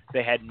 because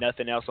they had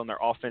nothing else on their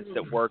offense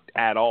that worked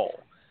at all.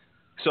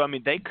 So, I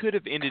mean, they could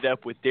have ended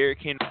up with Derrick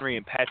Henry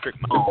and Patrick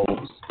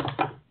Mahomes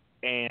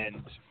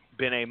and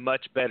been a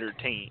much better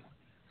team.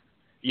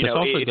 You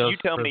know, if you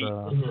tell me...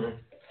 Go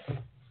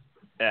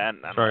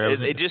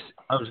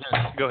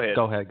ahead.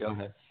 Go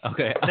ahead.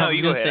 Okay. No,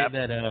 you go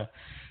ahead.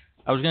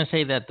 I was going to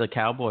say that the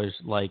Cowboys,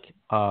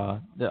 a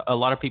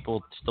lot of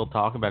people still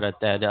talk about it,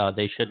 that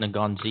they shouldn't have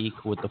gone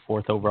Zeke with the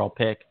 4th overall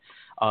pick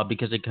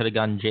because they could have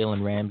gotten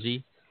Jalen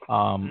Ramsey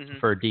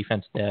for a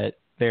defense that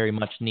very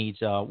much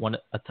needs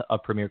a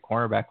premier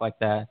cornerback like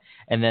that.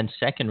 And then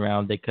second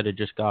round, they could have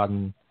just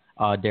gotten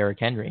Derrick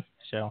Henry.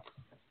 So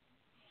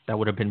that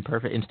would have been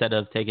perfect instead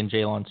of taking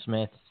Jalen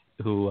Smith,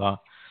 who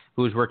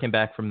was working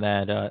back from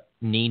that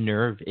knee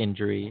nerve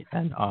injury,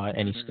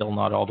 and he's still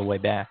not all the way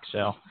back.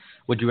 So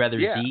would you rather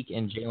Zeke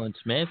and Jalen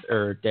Smith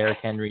or Derrick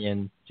Henry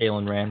and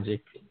Jalen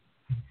Ramsey?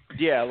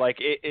 Yeah,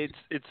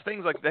 it's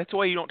things like that's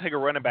why you don't take a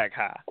running back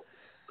high.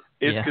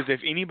 It's because if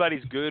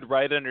anybody's good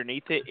right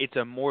underneath it, it's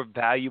a more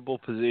valuable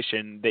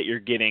position that you're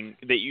getting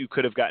that you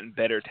could have gotten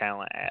better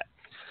talent at.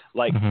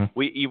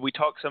 We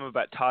talked some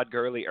about Todd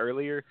Gurley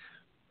earlier.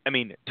 I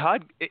mean,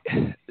 Todd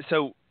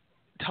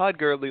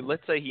Gurley,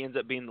 let's say he ends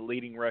up being the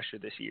leading rusher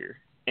this year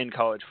in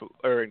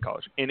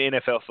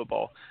NFL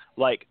football.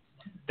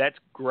 That's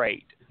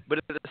great. But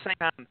at the same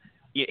time,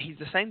 he's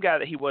the same guy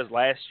that he was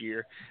last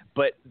year,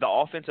 but the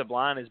offensive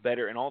line is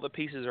better and all the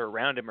pieces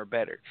around him are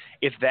better.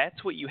 If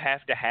that's what you have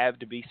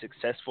to be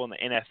successful in the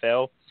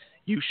NFL,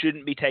 you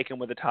shouldn't be taken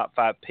with a top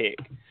 5 pick.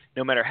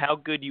 No matter how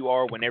good you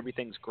are when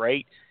everything's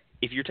great,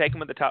 if you're taken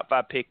with the top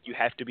 5 pick, you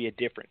have to be a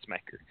difference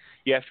maker.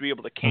 You have to be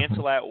able to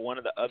cancel out one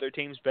of the other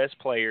team's best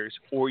players,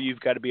 or you've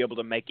got to be able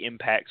to make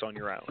impacts on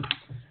your own.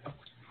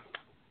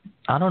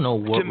 I don't know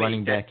what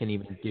running back can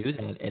even do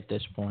that at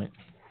this point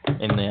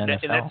in the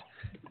NFL.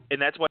 And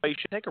that's why you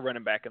should take a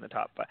running back in the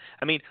top 5.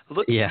 I mean,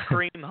 look at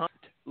Kareem Hunt.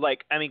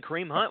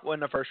 Kareem Hunt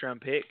wasn't a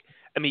first-round pick.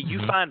 I mean, you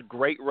find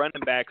great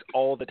running backs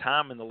all the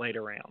time in the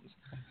later rounds.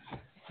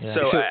 Yeah.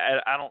 So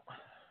I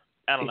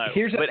don't know.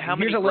 But how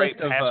many great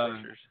pass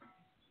rushers?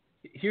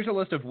 Here's a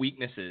list of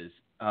weaknesses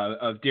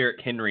of Derrick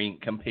Henry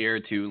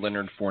compared to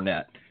Leonard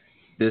Fournette.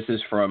 This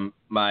is from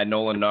my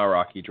Nolan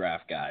Naraki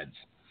draft guides.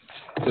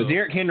 So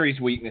Derrick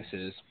Henry's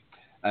weaknesses: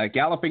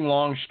 galloping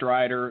long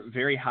strider,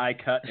 very high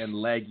cut and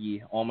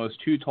leggy, almost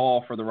too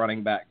tall for the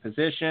running back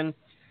position,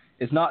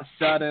 is not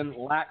sudden,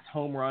 lacks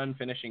home run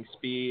finishing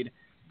speed,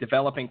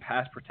 developing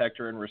pass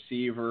protector and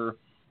receiver,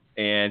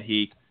 and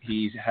he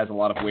has a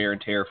lot of wear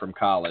and tear from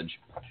college.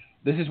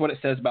 This is what it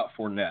says about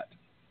Fournette.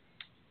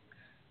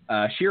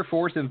 Sheer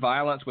force and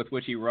violence with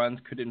which he runs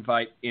could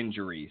invite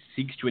injuries.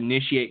 Seeks to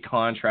initiate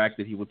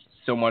contact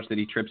so much that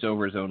he trips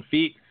over his own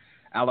feet.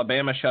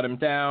 Alabama shut him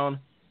down.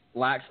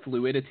 Lacks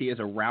fluidity as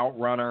a route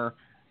runner.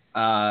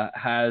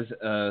 Has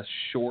a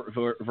short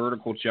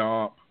vertical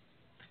jump.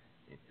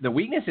 The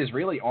weaknesses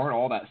really aren't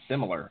all that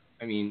similar.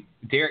 I mean,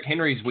 Derrick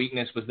Henry's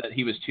weakness was that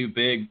he was too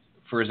big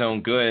for his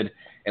own good,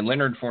 and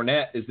Leonard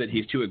Fournette is that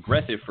he's too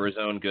aggressive for his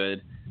own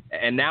good.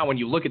 And now when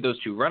you look at those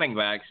two running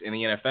backs in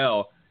the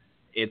NFL,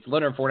 it's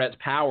Leonard Fournette's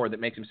power that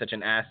makes him such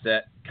an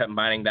asset,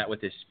 combining that with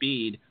his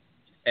speed.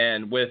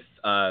 And with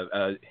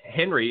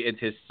Henry, it's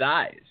his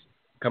size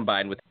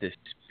combined with his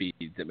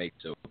speed that makes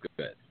him so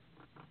good.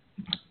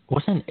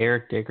 Wasn't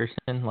Eric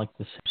Dickerson like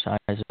the same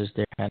size as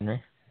Derrick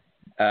Henry?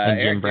 And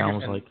Jim Brown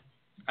was like...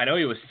 I know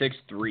he was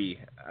 6'3".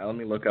 Let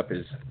me look up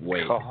his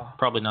weight.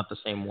 Probably not the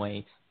same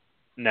weight.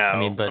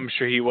 No, but I'm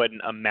sure he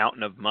wasn't a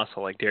mountain of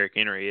muscle like Derrick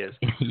Henry is.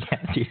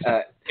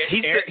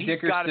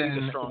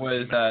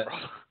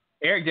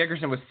 Eric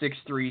Dickerson was 6'3",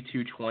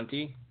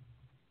 220.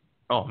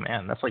 Oh,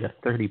 man, that's like a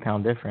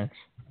 30-pound difference.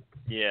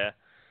 Yeah.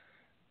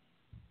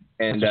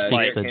 And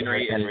Derrick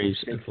Henry is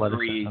 6'3",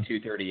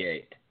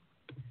 238.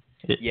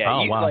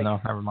 No,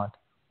 never mind.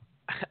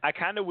 I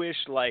kind of wish,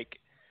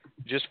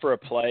 just for a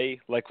play,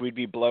 we'd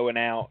be blowing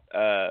out,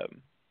 I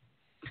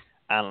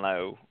don't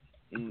know,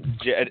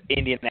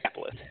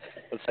 Indianapolis.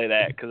 Let's say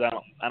that, because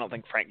I don't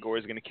think Frank Gore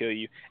is going to kill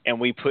you. And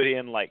we put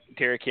in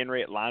Derrick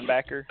Henry at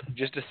linebacker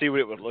just to see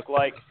what it would look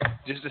like,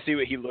 just to see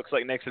what he looks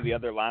like next to the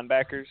other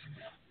linebackers,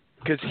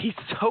 because he's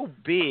so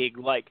big.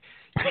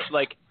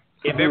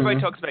 If everybody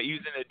talks about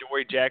using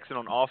Adoree Jackson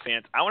on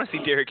offense, I want to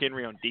see Derrick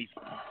Henry on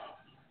defense.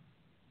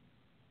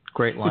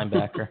 Great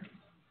linebacker.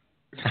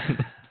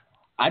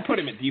 I'd put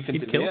him at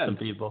defensive He'd kill end. some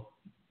people.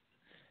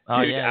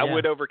 Dude, I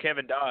would over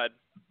Kevin Dodd.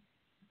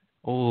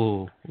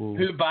 Ooh.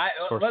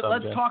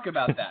 Let's talk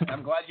about that.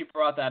 I'm glad you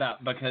brought that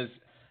up because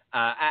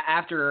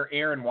after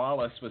Aaron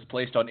Wallace was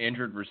placed on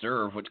injured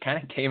reserve, which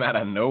kind of came out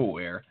of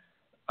nowhere,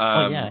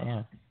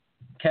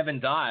 Kevin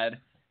Dodd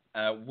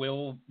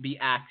will be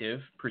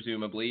active,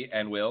 presumably,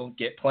 and will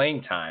get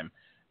playing time.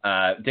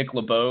 Dick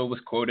LeBeau was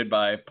quoted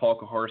by Paul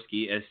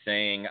Kuharsky as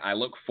saying, "I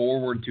look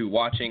forward to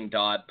watching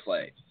Dodd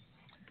play."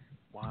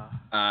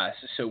 Wow.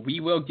 So we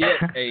will get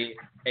a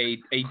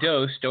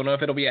dose. Don't know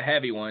if it'll be a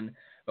heavy one,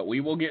 but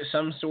we will get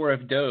some sort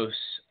of dose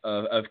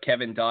of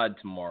Kevin Dodd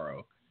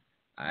tomorrow.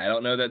 I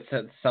don't know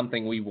that's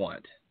something we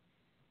want.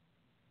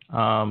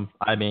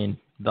 I mean,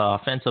 the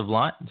offensive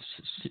line,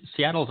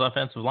 Seattle's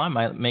offensive line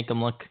might make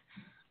them look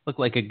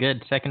like a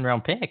good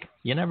second-round pick.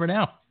 You never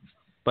know.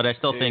 But I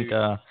still think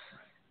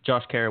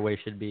Josh Carraway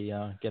should be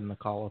getting the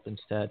call-up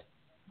instead.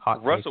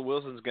 Russell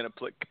Wilson's going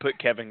to put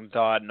Kevin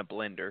Dodd in a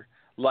blender.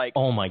 Like,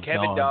 oh my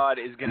Kevin God. Dodd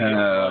is going to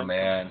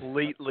run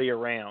completely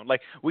around.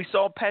 Like, we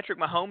saw Patrick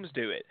Mahomes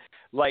do it.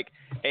 Like,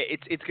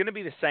 it's going to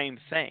be the same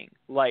thing.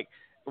 Like,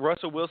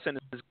 Russell Wilson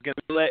is going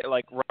to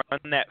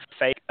run that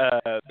fake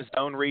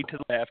zone read to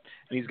the left,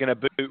 and he's going to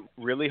boot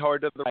really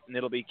hard to the right, and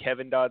it'll be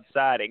Kevin Dodd's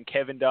side, and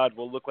Kevin Dodd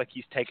will look like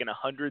he's taken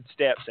 100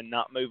 steps and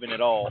not moving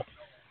at all.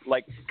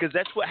 Like, because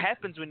that's what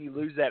happens when you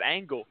lose that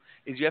angle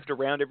is you have to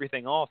round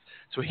everything off.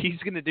 So he's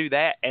going to do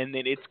that, and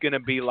then it's going to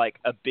be like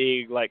a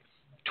big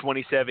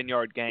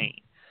 27-yard gain.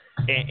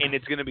 And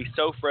it's going to be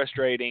so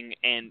frustrating,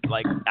 and,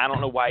 like, I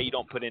don't know why you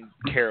don't put in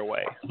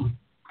Carraway.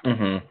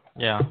 Mm-hmm.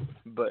 Yeah,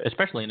 but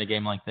especially in a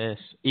game like this.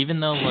 Even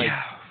though,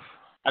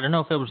 I don't know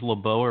if it was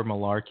LeBeau or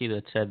Malarkey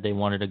that said they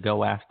wanted to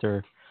go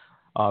after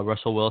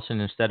Russell Wilson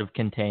instead of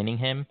containing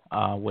him,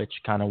 which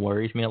kind of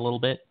worries me a little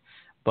bit.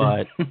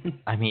 But,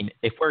 I mean,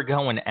 if we're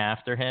going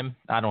after him,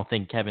 I don't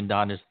think Kevin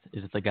Dodd is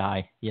the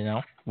guy, you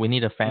know? We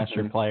need a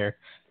faster player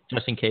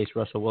just in case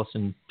Russell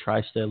Wilson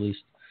tries to at least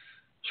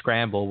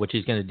scramble, which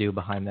he's going to do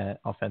behind that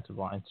offensive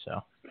line.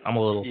 So I'm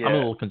a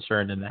little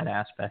concerned in that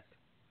aspect.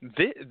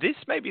 This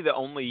may be the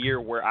only year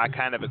where I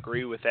kind of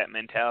agree with that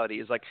mentality.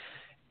 Is like,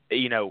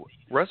 you know,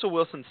 Russell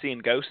Wilson seeing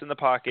ghosts in the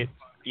pocket,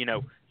 you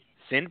know,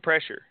 send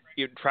pressure.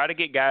 You try to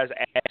get guys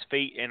at his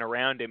feet and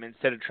around him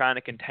instead of trying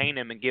to contain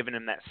him and giving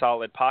him that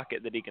solid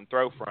pocket that he can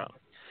throw from.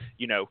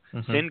 You know,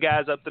 send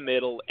guys up the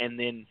middle and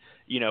then,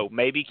 you know,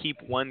 maybe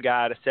keep one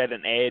guy to set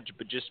an edge,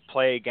 but just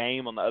play a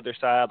game on the other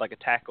side, like a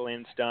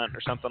tackle-in stunt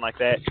or something like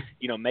that.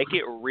 You know, make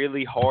it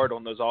really hard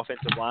on those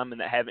offensive linemen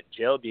that haven't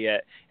gelled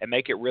yet and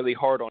make it really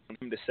hard on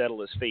him to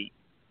settle his feet.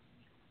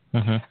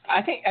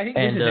 I think this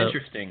is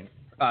interesting.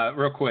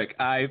 Real quick,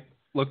 I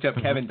looked up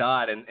Kevin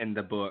Dodd in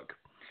the book,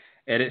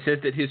 and it says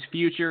that his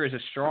future is a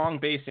strong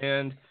base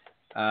end,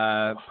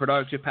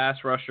 productive pass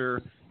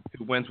rusher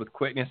who wins with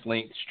quickness,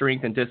 length,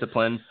 strength, and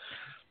discipline.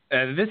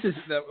 This is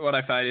what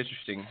I find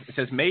interesting. It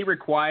says may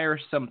require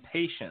some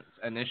patience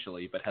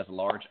initially, but has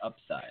large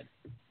upside.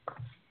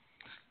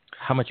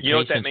 How much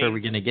patience are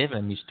we going to give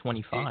him? He's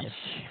 25.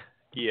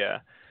 Yeah,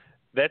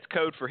 that's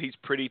code for he's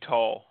pretty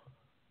tall.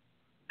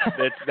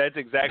 That's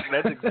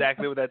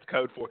exactly what that's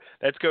code for.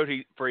 That's code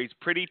for he's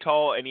pretty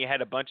tall and he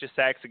had a bunch of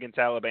sacks against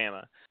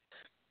Alabama.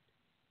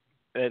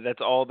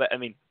 That's all that. I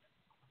mean,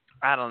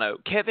 I don't know.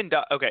 Kevin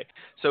Dodd. Okay,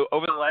 so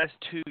over the last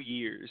 2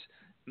 years,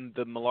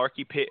 the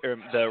Malarkey pick or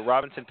the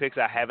Robinson picks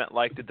I haven't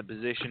liked at the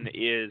position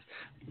is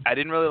I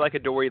didn't really like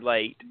Adoree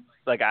late.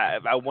 Like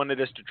I wanted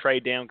us to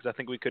trade down because I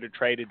think we could have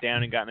traded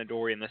down and gotten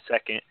Adoree in the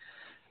second.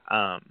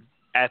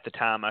 At the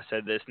time I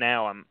said this.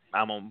 Now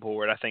I'm on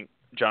board. I think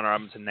John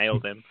Robinson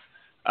nailed him.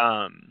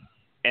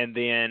 And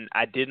then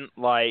I didn't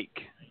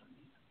like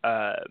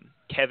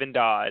Kevin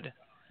Dodd.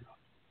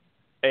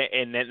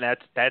 And then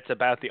that's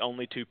about the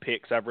only two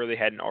picks I've really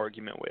had an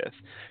argument with.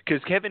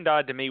 Because Kevin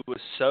Dodd to me was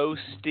so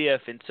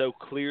stiff and so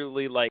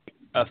clearly like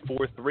a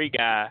 4-3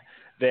 guy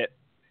that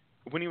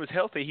when he was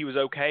healthy he was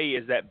okay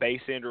as that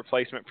base end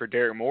replacement for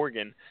Derek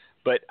Morgan.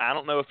 But I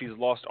don't know if he's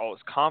lost all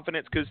his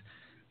confidence because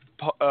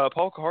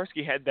Paul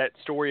Kuharsky had that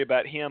story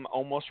about him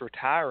almost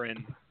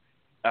retiring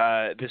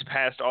this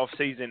past off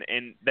season,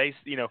 and they,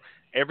 you know,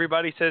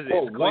 everybody says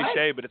it's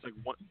cliche, but it's like,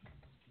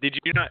 did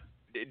you not?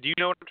 Do you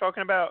know what I'm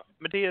talking about,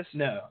 Matthias?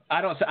 No,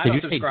 I don't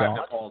subscribe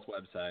to Paul's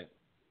website.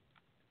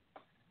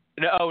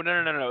 No.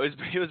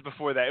 It was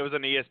before that. It was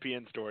an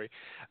ESPN story.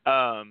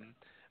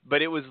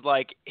 But it was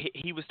like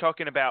he was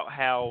talking about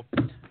how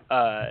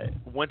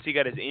once he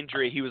got his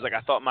injury, he was like,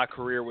 I thought my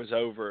career was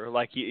over.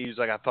 Like he was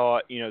like, I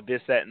thought, you know,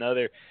 this, that, and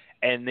other.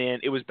 And then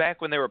it was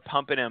back when they were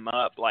pumping him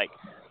up, like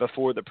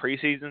before the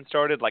preseason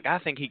started. Like, I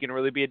think he can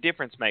really be a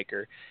difference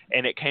maker.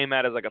 And it came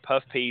out as like a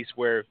puff piece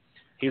where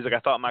he was like, I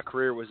thought my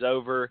career was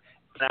over.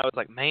 And I was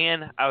like,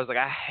 man,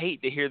 I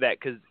hate to hear that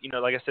because, you know,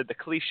 like I said, the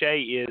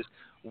cliche is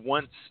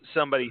once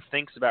somebody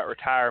thinks about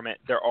retirement,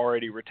 they're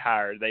already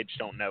retired. They just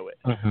don't know it.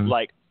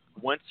 Like,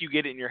 once you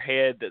get it in your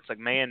head that's like,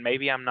 man,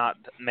 maybe I'm not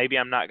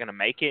going to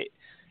make it,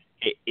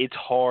 it's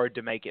hard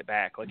to make it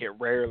back. Like, it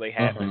rarely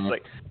happens.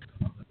 Like,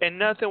 And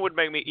nothing would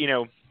make me,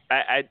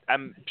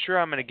 I'm sure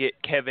I'm going to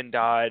get Kevin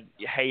Dodd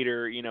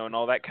hater, and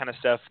all that kind of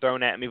stuff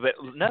thrown at me, but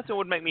nothing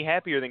would make me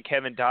happier than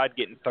Kevin Dodd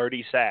getting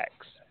 30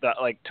 sacks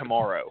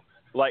tomorrow.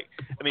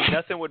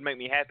 Nothing would make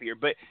me happier.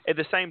 But at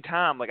the same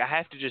time, I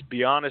have to just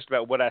be honest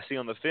about what I see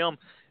on the film.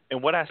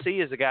 And what I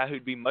see is a guy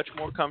who'd be much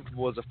more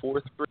comfortable as a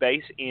fourth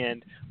base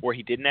end, where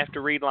he didn't have to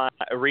read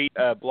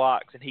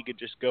blocks and he could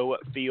just go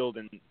upfield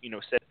and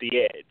set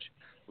the edge.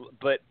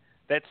 But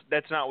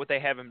that's not what they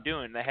have him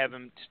doing. They have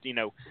him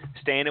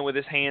standing with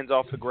his hands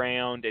off the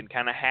ground and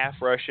kind of half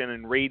rushing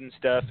and reading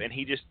stuff, and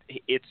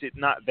it's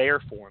not there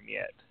for him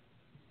yet.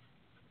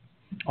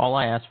 All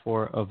I ask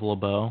for of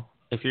LeBeau,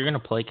 if you're going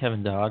to play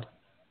Kevin Dodd,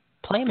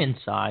 play him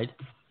inside.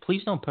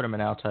 Please don't put him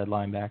an outside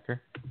linebacker.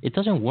 It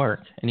doesn't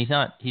work, and he's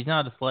not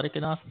athletic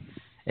enough,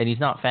 and he's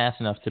not fast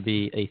enough to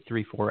be a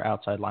 3-4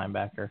 outside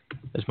linebacker.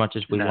 As much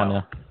as we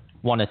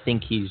want to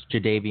think he's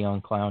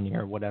Jadeveon Clowney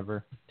or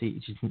whatever,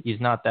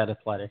 he's not that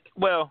athletic.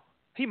 Well,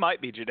 he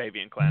might be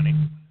Jadeveon Clowney.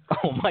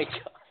 Oh my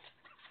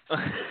God.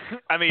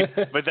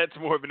 But that's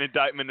more of an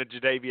indictment of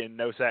Jadeveon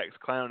no sacks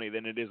Clowney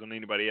than it is on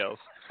anybody else.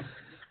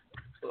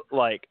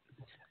 What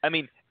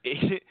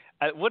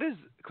does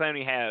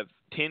Clowney have?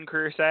 10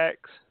 career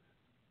sacks?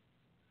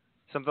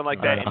 Something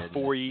like that in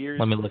 4 years.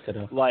 Let me look it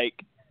up. I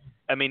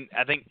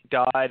think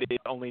Dodd is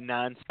only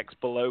 9 sacks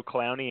below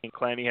Clowney, and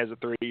Clowney has a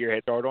 3-year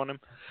head start on him.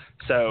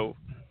 So,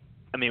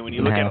 when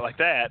you look at it like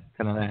that,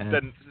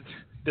 doesn't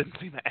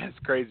seem as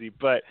crazy.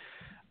 But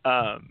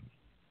I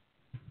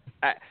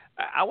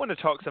want to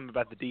talk some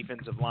about the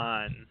defensive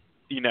line.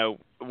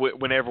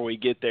 Whenever we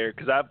get there,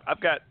 because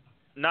I've got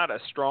not a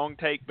strong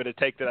take, but a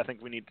take that I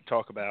think we need to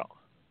talk about.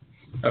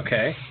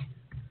 Okay.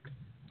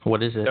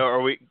 What is it?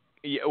 Are we?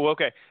 Yeah, well,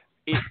 okay.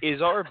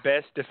 Is our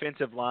best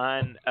defensive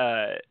line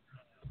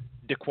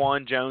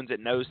DaQuan Jones at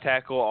nose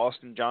tackle,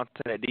 Austin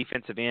Johnson at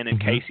defensive end, and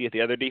Casey at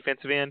the other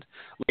defensive end?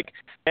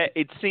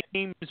 It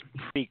seems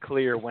pretty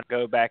clear when I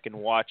go back and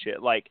watch it.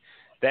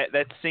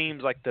 That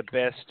seems like the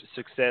best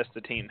success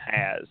the team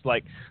has.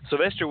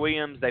 Sylvester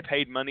Williams, they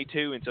paid money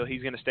to, and so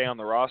he's going to stay on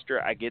the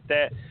roster. I get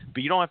that,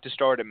 but you don't have to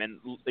start him. And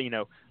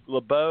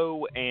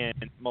LeBeau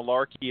and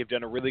Malarkey have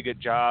done a really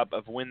good job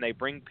of when they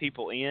bring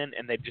people in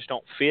and they just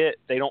don't fit,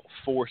 they don't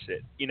force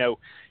it.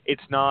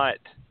 It's not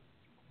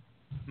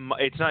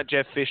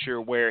Jeff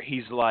Fisher where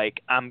he's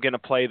like, I'm going to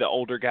play the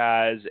older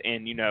guys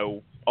and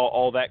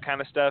all that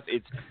kind of stuff.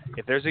 It's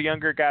if there's a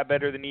younger guy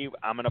better than you,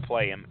 I'm going to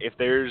play him. If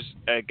there's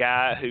a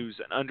guy who's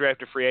an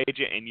undrafted free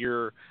agent and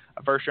you're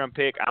a first-round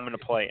pick, I'm going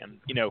to play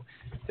him.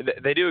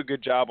 They do a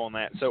good job on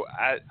that. So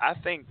I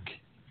think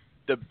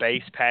the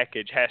base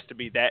package has to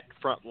be that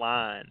front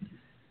line.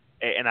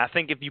 And I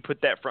think if you put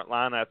that front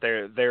line out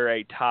there, they're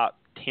a top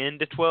 10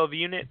 to 12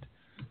 unit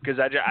because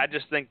I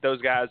just think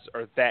those guys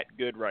are that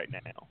good right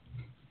now.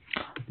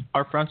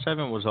 Our front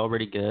seven was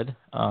already good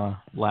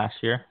last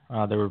year.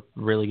 They were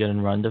really good in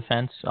run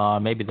defense.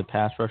 Maybe the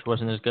pass rush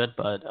wasn't as good,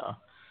 but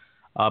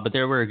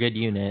they were a good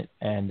unit.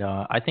 And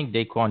I think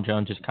DaQuan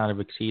Jones has kind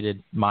of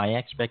exceeded my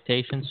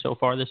expectations so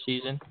far this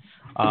season.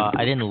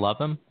 I didn't love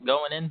him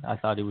going in. I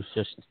thought he was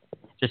just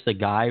a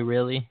guy,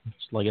 really,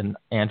 just like an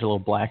Angelo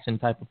Blackson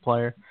type of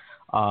player.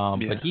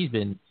 But he's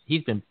been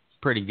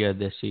pretty good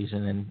this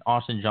season. And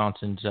Austin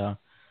Johnson's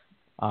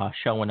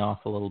showing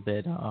off a little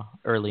bit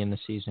early in the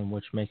season,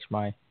 which makes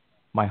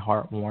my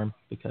heart warm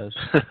because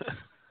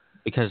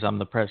I'm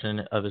the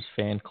president of his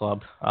fan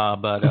club.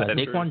 But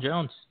DaQuan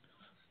Jones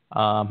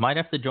might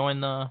have to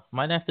join the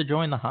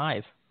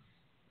Hive.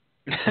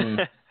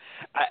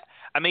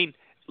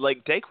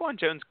 DaQuan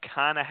Jones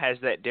kind of has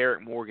that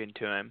Derek Morgan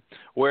to him,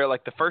 where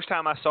the first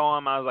time I saw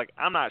him, I was like,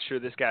 I'm not sure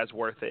this guy's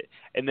worth it.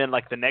 And then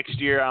the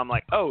next year, I'm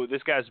like, oh,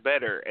 this guy's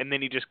better. And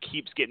then he just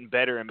keeps getting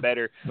better and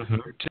better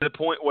to the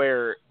point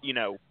where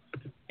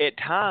at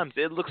times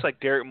it looks like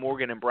Derek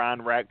Morgan and Brian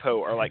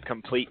Rakpo are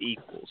complete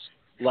equals.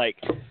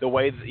 The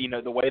way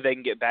they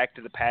can get back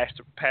to the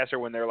passer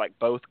when they're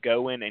both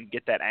going and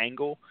get that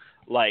angle.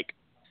 I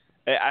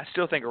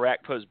still think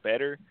Rakpo's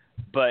better,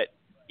 but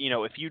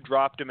if you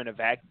dropped him in a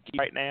vacuum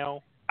right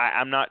now,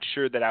 I'm not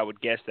sure that I would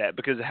guess that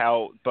because of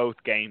how both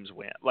games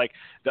went.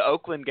 The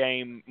Oakland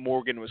game,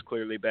 Morgan was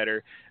clearly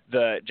better.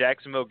 The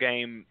Jacksonville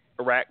game,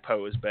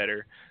 Rakpo is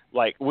better.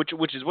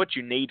 Which is what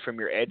you need from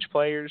your edge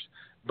players.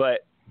 But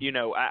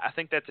I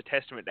think that's a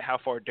testament to how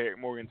far Derek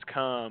Morgan's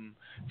come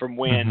from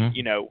when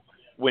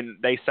when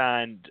they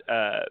signed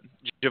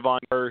Javon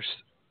Curse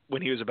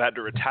when he was about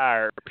to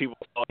retire. People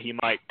thought he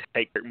might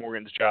take Derek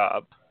Morgan's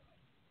job.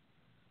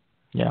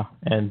 Yeah,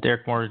 and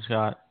Derek Morgan's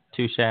got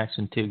 2 sacks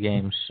in 2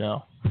 games,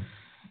 so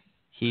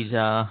he's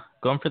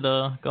going for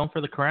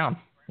the crown.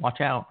 Watch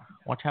out,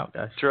 guys.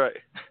 That's right.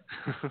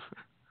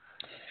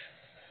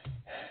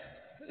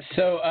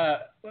 So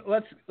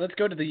let's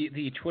go to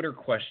the Twitter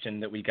question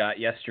that we got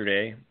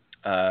yesterday,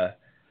 and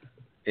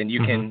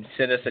you can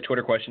send us a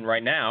Twitter question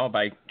right now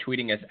by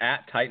tweeting us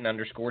at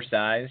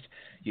Titan_sized.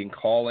 You can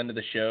call into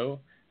the show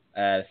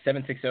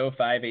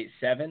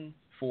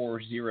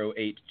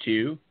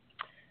 760-587-4082.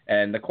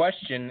 And the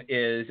question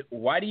is,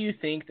 why do you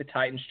think the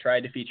Titans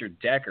tried to feature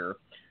Decker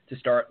to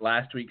start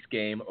last week's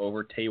game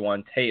over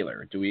Taywan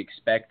Taylor. Do we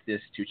expect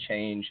this to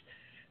change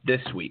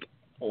this week?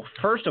 Well,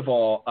 first of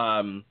all,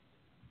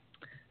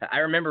 I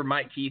remember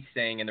Mike Keith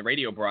saying in the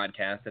radio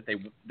broadcast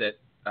that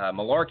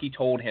Malarkey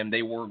told him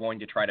they were going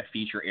to try to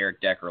feature Eric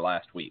Decker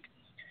last week.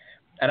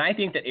 And I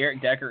think that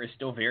Eric Decker is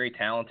still very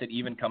talented,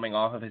 even coming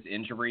off of his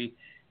injury.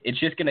 It's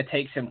just going to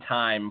take some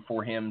time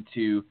for him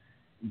to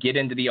get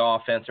into the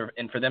offense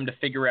and for them to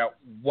figure out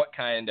what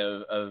kind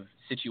of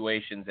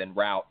situations and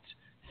routes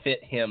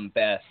fit him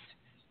best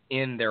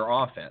in their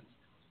offense.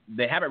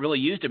 They haven't really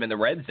used him in the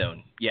red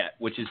zone yet,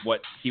 which is what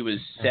he was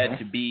said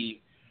to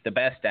be the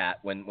best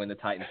at when the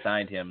Titans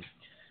signed him.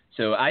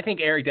 So I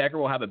think Eric Decker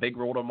will have a big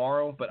role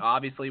tomorrow, but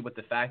obviously with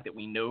the fact that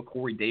we know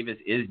Corey Davis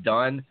is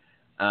done,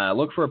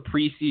 look for a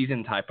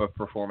preseason type of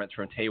performance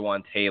from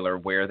Taywan Taylor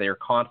where they're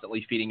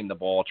constantly feeding him the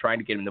ball, trying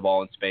to get him the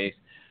ball in space.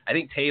 I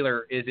think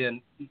Taylor is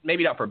in,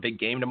 maybe not for a big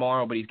game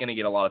tomorrow, but he's going to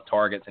get a lot of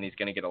targets and he's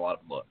going to get a lot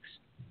of looks.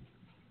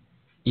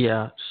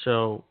 Yeah,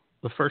 so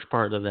the first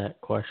part of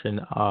that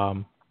question,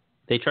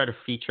 they try to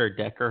feature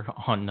Decker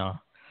on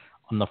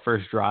the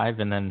first drive,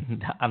 and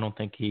then I don't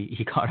think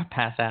he caught a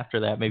pass after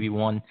that, maybe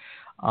one.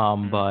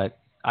 But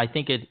I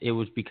think it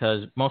was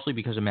mostly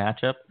because of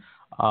matchup,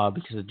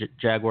 because the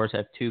Jaguars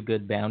have two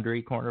good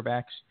boundary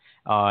cornerbacks,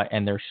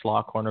 and their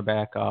slot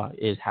cornerback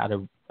is how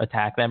to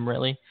attack them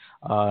really.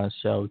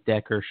 So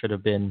Decker should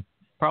have been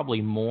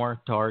probably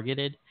more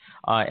targeted,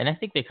 and I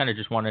think they kind of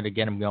just wanted to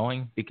get him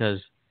going because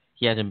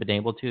he hasn't been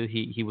able to.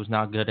 He was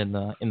not good in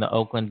the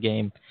Oakland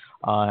game,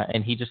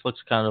 and he just looks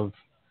kind of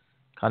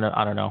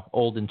I don't know,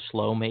 old and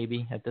slow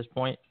maybe at this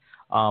point.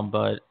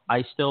 But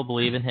I still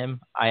believe in him.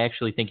 I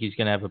actually think he's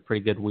going to have a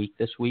pretty good week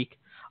this week.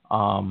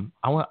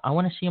 I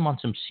want to see him on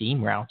some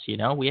seam routes. You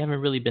know, we haven't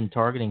really been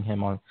targeting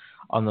him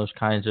on those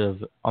kinds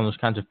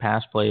of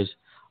pass plays.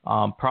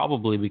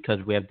 Probably because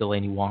we have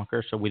Delaney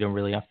Walker, so we don't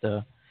really have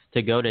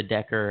to go to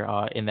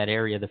Decker in that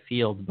area of the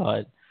field.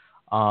 But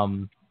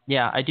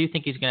yeah, I do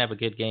think he's going to have a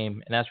good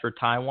game. And as for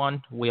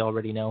Taywan, we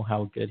already know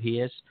how good he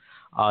is.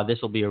 This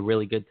will be a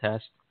really good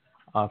test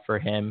for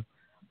him.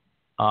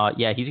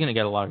 Yeah, he's going to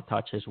get a lot of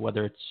touches,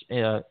 whether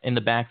it's in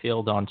the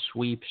backfield on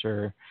sweeps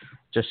or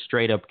just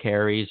straight up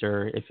carries,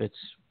 or if it's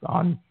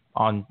on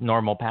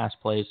normal pass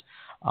plays.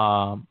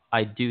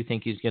 I do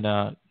think he's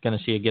gonna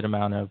see a good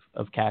amount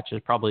of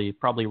catches,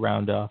 probably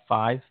around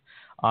 5,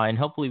 and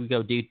hopefully we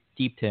go deep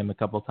to him a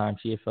couple of times,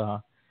 see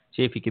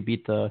if he could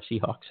beat the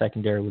Seahawks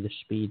secondary with his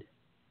speed.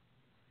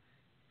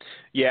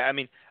 Yeah, I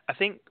mean, I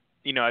think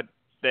the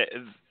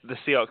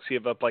Seahawks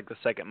give up like the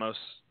second most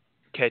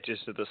catches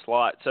to the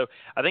slot, so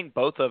I think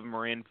both of them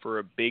are in for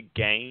a big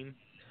game.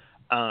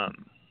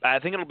 I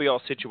think it'll be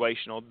all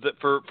situational.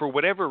 For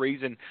whatever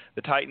reason,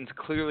 the Titans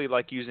clearly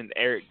like using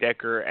Eric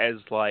Decker as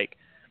like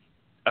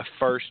a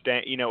first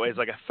down, as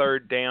like a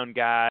third down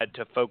guy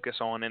to focus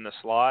on in the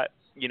slot,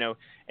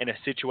 and a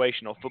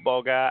situational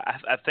football guy.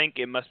 I think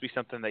it must be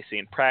something they see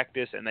in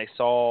practice and they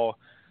saw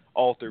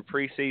all through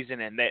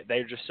preseason, and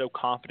they're just so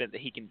confident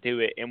that he can do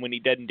it. And when he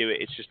doesn't do it,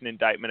 it's just an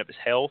indictment of his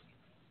health.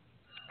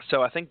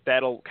 So I think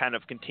that'll kind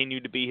of continue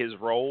to be his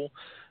role.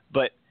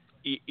 But,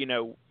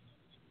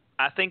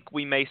 I think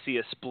we may see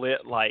a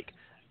split, like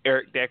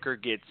Eric Decker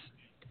gets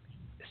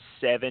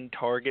 7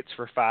 targets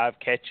for 5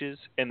 catches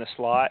in the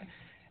slot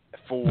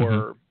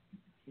for,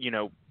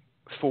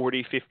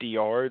 40, 50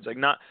 yards. Like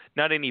not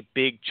any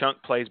big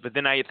chunk plays, but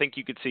then I think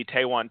you could see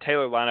Taywan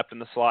Taylor line up in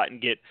the slot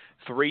and get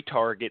 3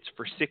 targets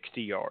for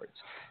 60 yards.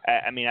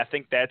 I mean, I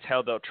think that's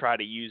how they'll try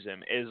to use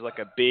him, is like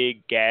a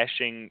big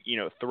gashing,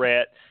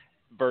 threat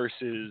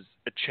versus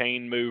a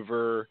chain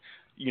mover,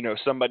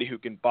 somebody who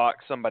can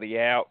box somebody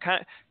out,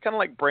 kind of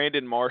like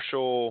Brandon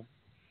Marshall.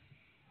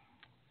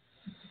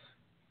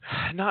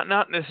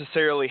 Not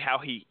necessarily how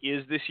he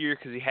is this year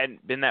because he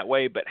hadn't been that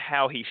way, but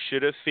how he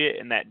should have fit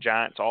in that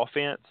Giants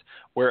offense,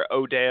 where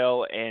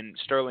Odell and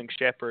Sterling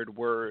Shepard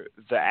were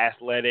the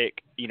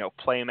athletic,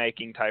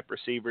 playmaking type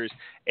receivers,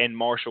 and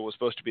Marshall was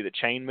supposed to be the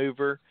chain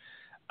mover.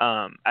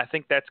 I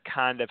think that's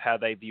kind of how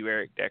they view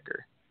Eric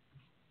Decker.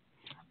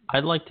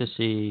 I'd like to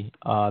see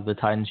the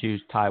Titans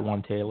use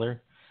Taywan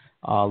Taylor,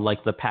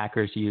 like the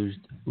Packers used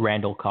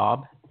Randall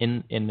Cobb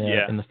in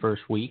the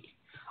first week,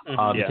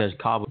 because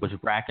Cobb was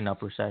racking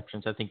up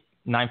receptions. I think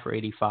 9 for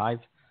 85.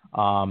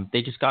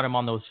 They just got him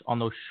on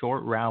those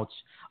short routes,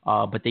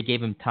 but they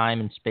gave him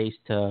time and space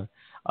to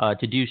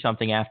do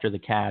something after the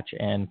catch,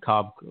 and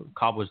Cobb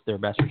was their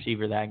best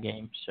receiver that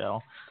game. So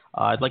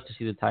I'd like to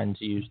see the Titans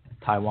use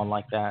Taywan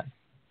like that.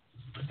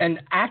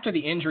 And after the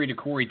injury to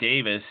Corey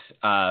Davis,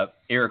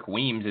 Eric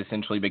Weems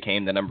essentially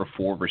became the number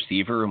 4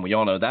 receiver, and we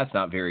all know that's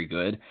not very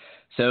good.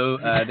 So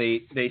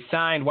they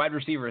signed wide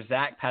receiver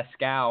Zach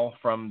Pascal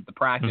from the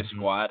practice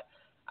squad.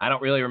 I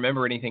don't really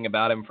remember anything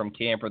about him from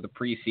camp or the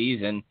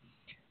preseason.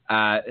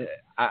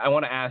 I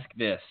want to ask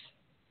this.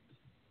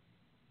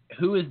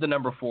 Who is the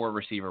number 4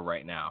 receiver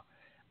right now?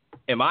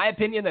 In my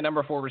opinion, the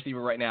number 4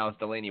 receiver right now is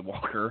Delaney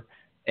Walker,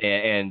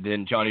 and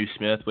then Jonnu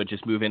Smith would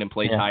just move in and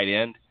play tight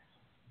end.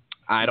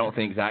 I don't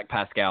think Zach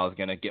Pascal is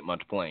going to get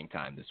much playing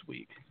time this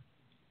week.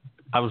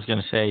 I was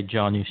going to say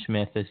Jonnu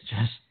Smith is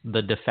just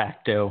the de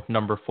facto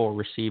number 4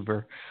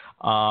 receiver.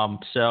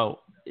 So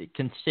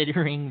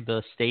considering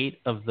the state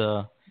of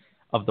the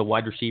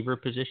wide receiver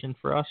position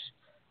for us,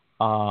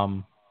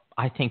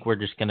 I think we're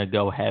just going to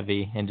go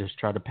heavy and just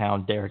try to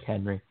pound Derrick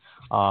Henry.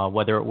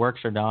 Whether it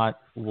works or not,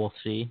 we'll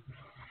see.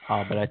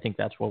 But I think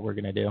that's what we're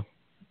going to do.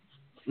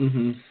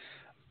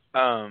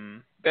 Mm-hmm.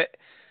 But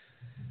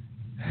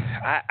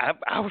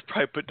I would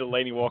probably put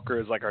Delanie Walker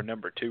as like our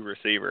number 2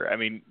 receiver. I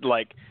mean,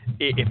 like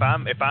if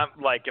I'm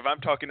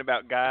talking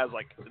about guys,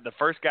 like the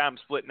first guy I'm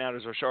splitting out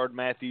is Rashard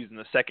Matthews, and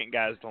the second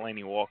guy is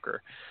Delanie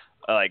Walker.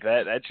 Like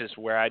that's just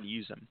where I'd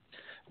use him.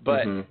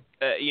 But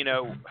you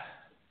know,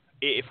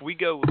 if we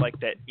go like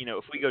that, you know,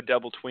 if we go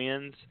double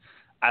twins,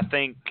 I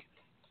think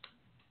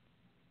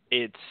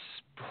it's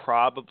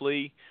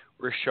probably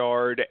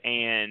Rashard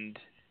and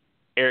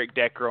Eric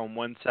Decker on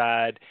one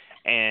side,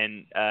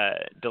 and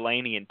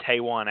Delanie and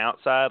Taywan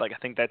outside. Like I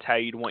think that's how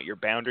you'd want your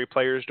boundary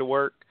players to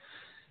work.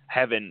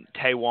 Having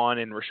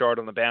Taywan and Rashard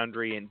on the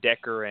boundary, and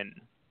Decker and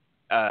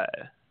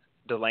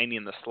Delanie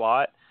in the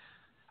slot.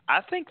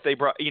 I think they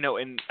brought, you know,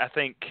 and I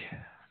think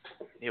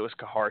it was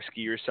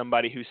Kaharski or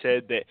somebody who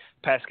said that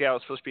Pascal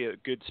is supposed to be a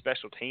good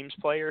special teams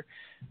player.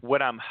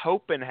 What I'm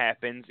hoping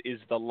happens is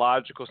the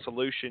logical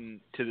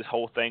solution to this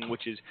whole thing,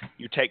 which is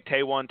you take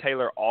Taywan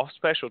Taylor off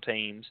special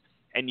teams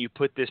and you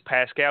put this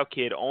Pascal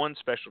kid on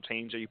special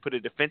teams, or you put a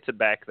defensive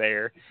back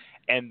there,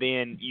 and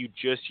then you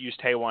just use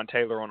Taywan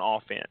Taylor on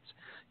offense.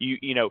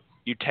 You know,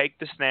 you take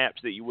the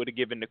snaps that you would have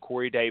given to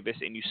Corey Davis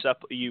and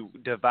you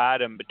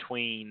divide them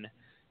between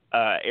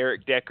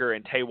Eric Decker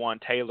and Taywan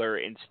Taylor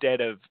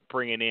instead of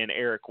bringing in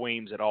Eric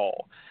Weems at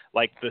all.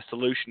 Like the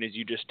solution is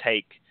you just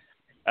take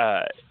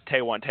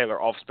Taywan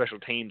Taylor off special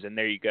teams, and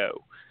there you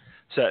go.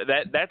 So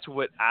that's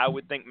what I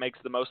would think makes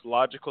the most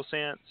logical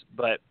sense,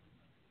 but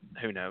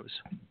who knows?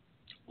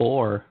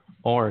 Or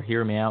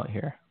hear me out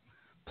here.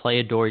 Play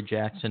Adoree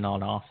Jackson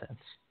on offense.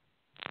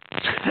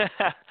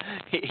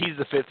 He's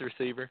the 5th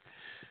receiver.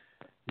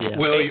 Yeah.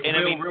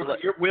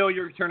 Will,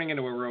 you're turning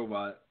into a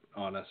robot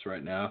on us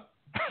right now.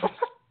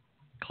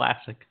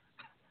 Classic.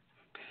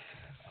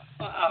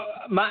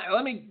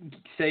 Let me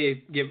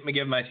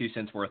give my 2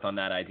 cents worth on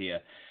that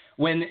idea.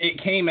 When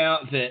it came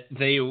out that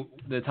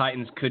the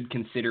Titans could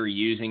consider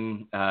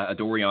using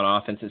Adoree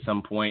on offense at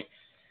some point,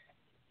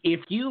 if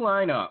you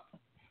line up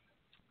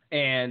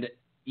and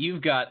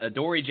you've got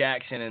Adoree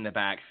Jackson in the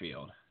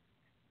backfield,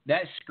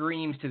 that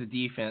screams to the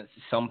defense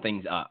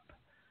something's up.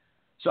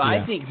 So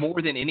yeah. I think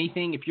more than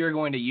anything, if you're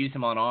going to use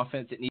him on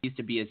offense, it needs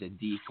to be as a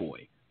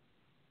decoy.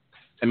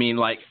 I mean,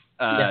 like,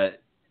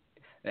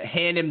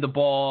 hand him the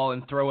ball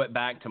and throw it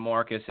back to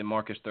Marcus, and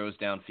Marcus throws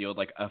downfield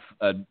like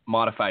a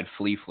modified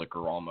flea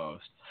flicker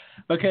almost.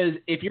 Because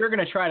if you're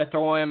going to try to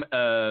throw him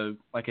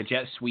like a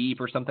jet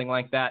sweep or something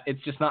like that,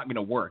 it's just not going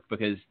to work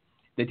because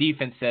the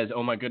defense says,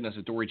 oh, my goodness,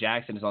 Adoree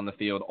Jackson is on the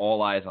field,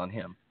 all eyes on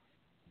him.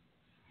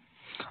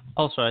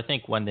 Also, I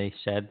think when they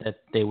said that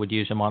they would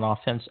use him on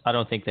offense, I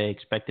don't think they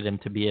expected him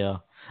to be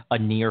a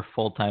near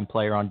full-time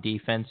player on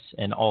defense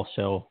and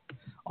also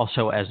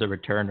as a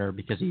returner,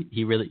 because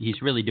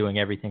he's really doing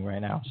everything right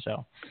now.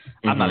 So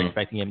I'm not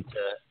expecting him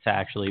to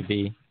actually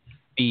be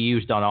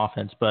used on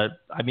offense. But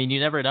I mean, you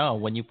never know.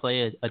 When you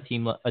play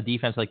a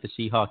defense like the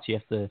Seahawks, you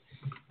have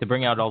to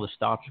bring out all the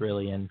stops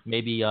really, and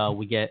maybe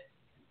we get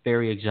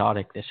very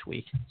exotic this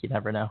week. You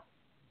never know.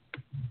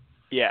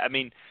 Yeah, I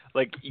mean,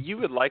 like you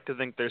would like to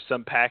think there's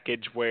some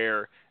package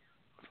where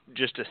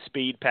just a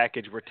speed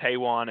package where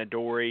Taywan,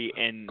 Adoree,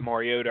 and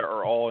Mariota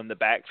are all in the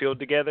backfield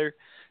together,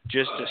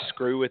 just to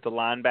screw with the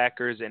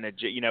linebackers and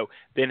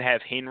then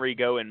have Henry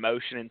go in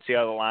motion and see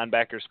how the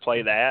linebackers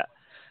play that,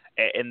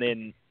 and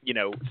then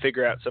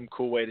figure out some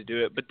cool way to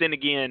do it. But then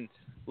again,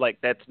 like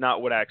that's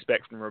not what I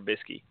expect from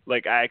Robisky.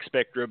 Like I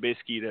expect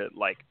Robisky to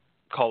like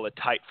call a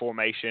tight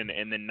formation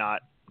and then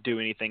not do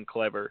anything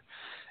clever,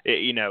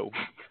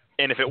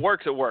 And if it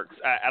works, it works.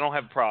 I don't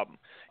have a problem.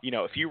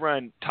 If you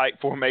run tight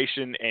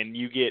formation and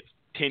you get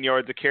 10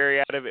 yards of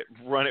carry out of it,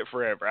 run it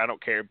forever. I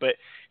don't care. But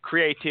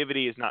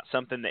creativity is not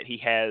something that he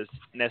has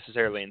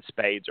necessarily in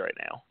spades right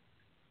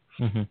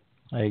now.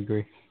 I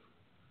agree.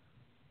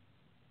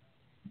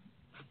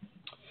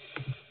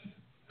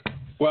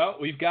 Well,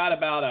 we've got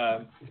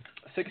about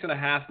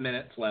 6.5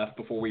 minutes left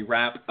before we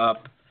wrap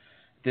up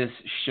this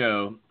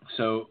show.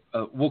 So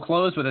we'll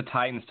close with a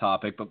Titans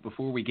topic. But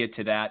before we get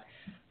to that,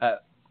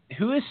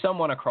 who is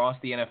someone across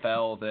the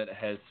NFL that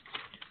has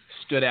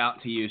stood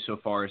out to you so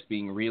far as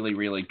being really,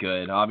 really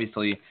good?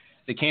 Obviously,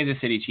 the Kansas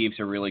City Chiefs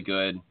are really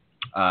good.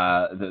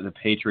 The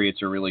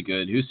Patriots are really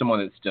good. Who's someone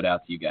that stood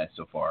out to you guys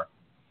so far?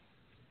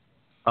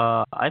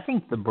 I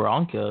think the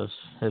Broncos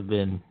have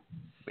been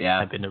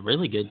a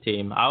really good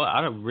team.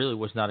 I really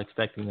was not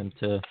expecting them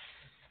to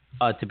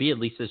be at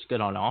least as good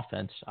on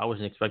offense. I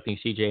wasn't expecting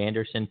C.J.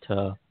 Anderson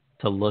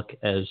to look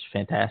as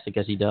fantastic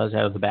as he does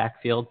out of the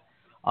backfield.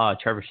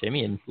 Trevor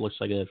Siemian looks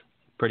like a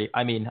pretty.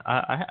 I mean,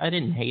 I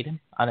didn't hate him.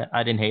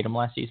 I didn't hate him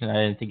last season. I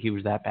didn't think he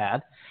was that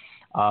bad,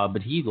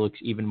 but he looks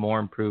even more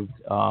improved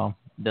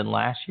than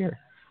last year.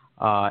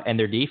 And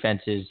their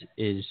defense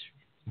is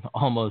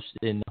almost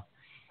in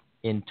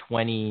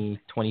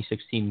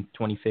 2016,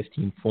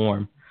 2015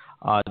 form.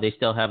 They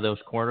still have those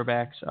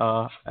quarterbacks.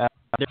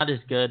 They're not as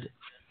good,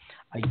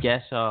 I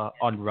guess,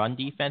 on run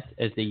defense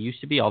as they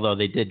used to be, although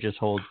they did just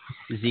hold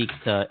Zeke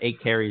to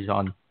 8 yards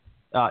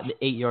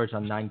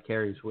on 9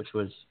 carries, which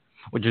was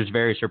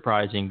very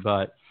surprising.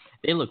 But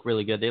they look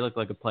really good. They look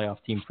like a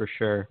playoff team for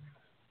sure,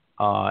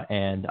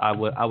 and I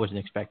wasn't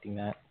expecting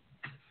that.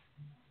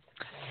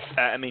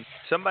 I mean,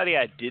 somebody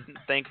I didn't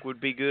think would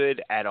be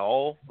good at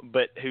all,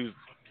 but who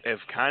have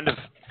kind of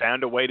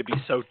found a way to be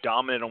so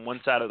dominant on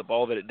one side of the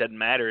ball that it doesn't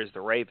matter, is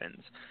the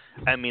Ravens.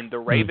 I mean, the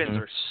Ravens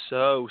are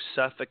so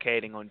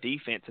suffocating on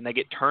defense, and they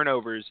get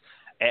turnovers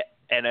at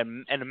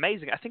an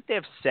amazing. I think they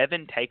have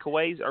 7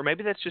 takeaways, or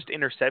maybe that's just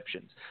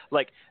interceptions.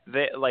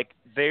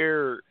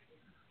 They're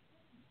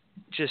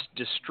just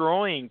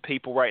destroying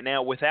people right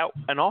now without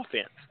an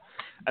offense.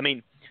 I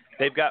mean,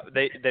 they've got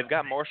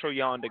Marshall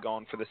Yonda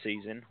gone for the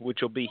season,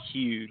 which will be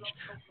huge.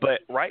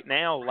 But right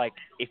now, like,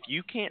 if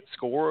you can't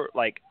score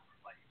like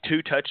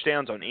 2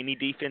 touchdowns on any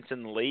defense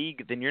in the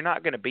league, then you're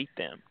not going to beat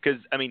them. Because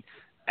I mean,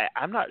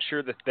 I'm not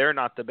sure that they're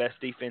not the best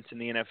defense in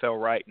the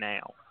NFL right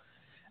now.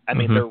 I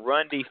mean, their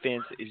run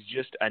defense is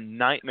just a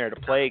nightmare to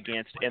play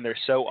against, and they're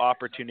so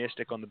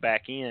opportunistic on the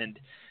back end.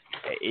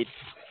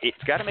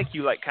 It's got to make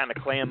you like kind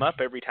of clam up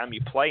every time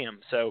you play them.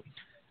 So,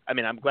 I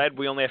mean, I'm glad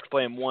we only have to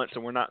play them once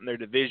and we're not in their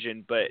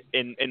division. But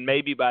and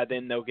maybe by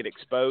then they'll get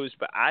exposed.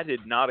 But I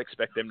did not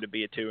expect them to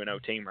be a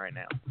 2-0 team right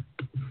now.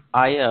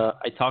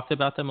 I talked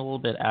about them a little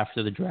bit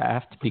after the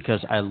draft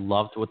because I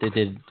loved what they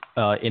did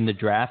in the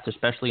draft,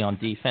 especially on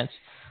defense.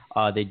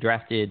 They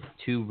drafted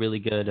 2 really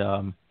good,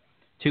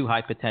 2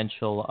 high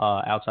potential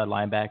outside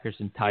linebackers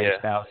in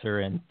Tyus Bowser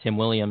and Tim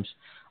Williams.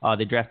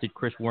 They drafted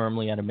Chris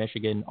Wormley out of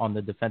Michigan on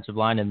the defensive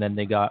line, and then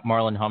they got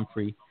Marlon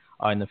Humphrey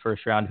in the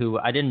first round, who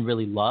I didn't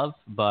really love,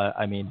 but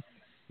I mean,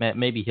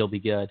 maybe he'll be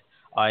good.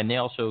 And they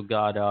also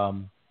got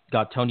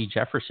Tony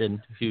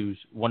Jefferson, who's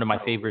one of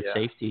my favorite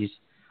safeties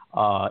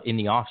in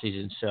the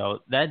offseason. So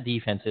that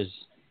defense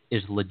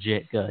is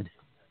legit good.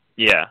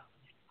 Yeah.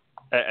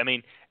 I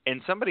mean,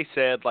 and somebody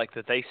said like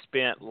that they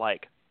spent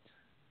like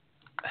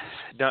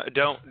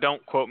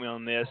don't quote me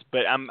on this,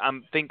 but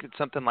I'm thinking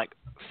something like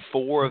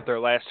 4 of their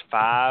last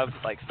 5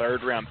 like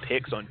 3rd round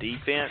picks on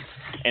defense,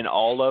 and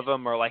all of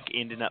them are like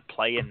ending up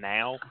playing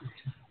now.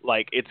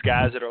 Like it's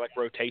guys that are like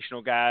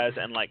rotational guys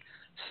and like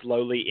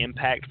slowly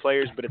impact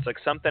players, but it's like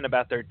something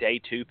about their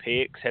day 2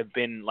 picks have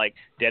been like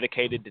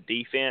dedicated to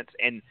defense,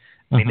 and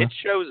I mean it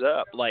shows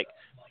up. Like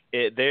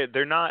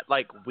they're not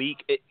like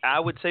weak. I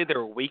would say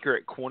they're weaker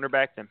at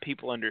cornerback than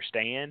people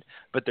understand,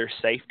 but their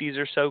safeties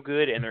are so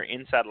good and their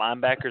inside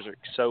linebackers are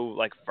so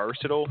like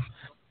versatile.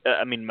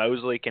 I mean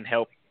Mosley can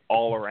help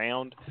all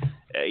around.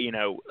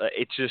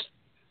 It's just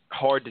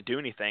hard to do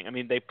anything. I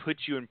mean, they put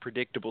you in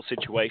predictable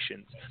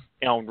situations.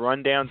 And on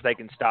rundowns, they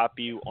can stop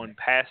you. On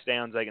pass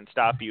downs, they can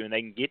stop you, and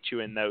they can get you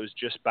in those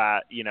just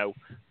by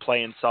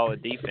playing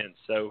solid defense.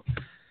 So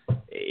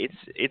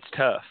it's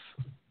tough.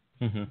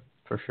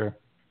 For sure.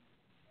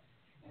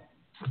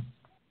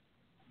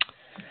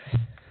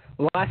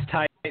 Last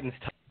Titans,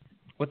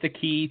 what's the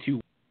key to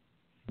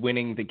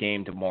winning the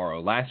game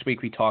tomorrow? Last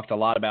week we talked a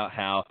lot about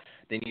how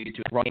they needed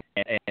to run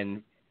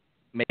and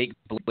make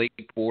Blake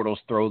Bortles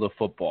throw the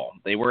football.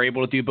 They were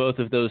able to do both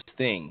of those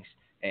things,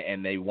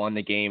 and they won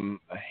the game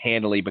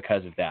handily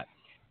because of that.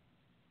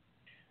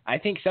 I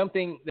think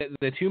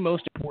the 2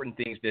 most important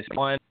things this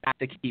one, have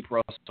to keep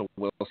Russell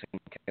Wilson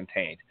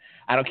contained.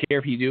 I don't care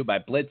if you do it by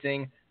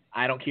blitzing.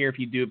 I don't care if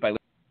you do it by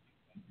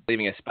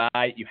leaving a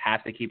spy. You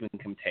have to keep him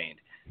contained.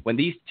 When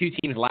these 2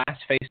 teams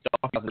last faced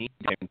off, he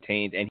was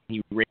contained, and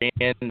he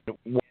ran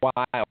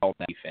wild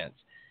defense.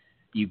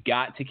 You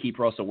got to keep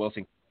Russell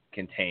Wilson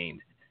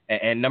contained.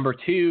 And number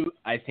 2,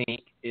 I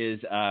think, is,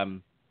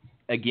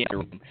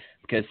 again,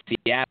 because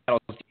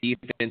Seattle's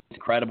defense is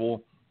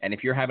incredible, and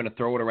if you're having to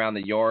throw it around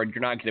the yard,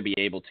 you're not going to be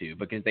able to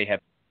because they have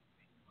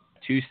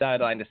 2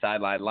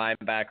 sideline-to-sideline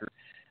linebackers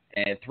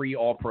and 3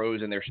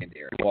 all-pros in their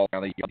secondary all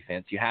around the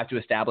defense. You have to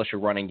establish a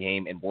running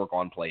game and work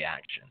on play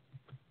action.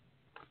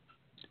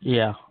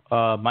 Yeah,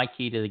 my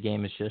key to the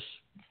game is just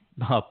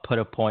put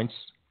up points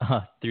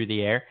through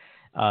the air.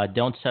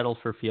 Don't settle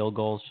for field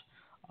goals.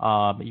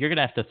 You're going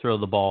to have to throw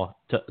the ball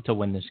to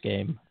win this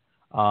game.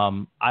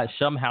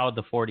 Somehow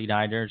the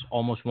 49ers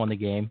almost won the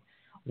game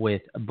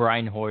with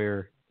Brian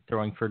Hoyer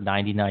throwing for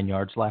 99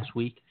 yards last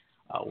week,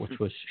 which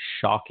was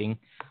shocking.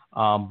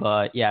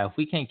 But yeah, if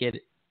we can't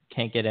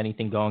get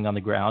anything going on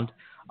the ground,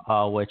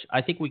 which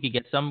I think we could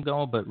get some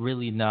going, but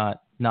really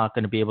not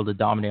going to be able to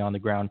dominate on the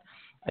ground.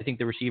 I think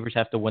the receivers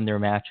have to win their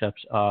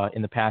matchups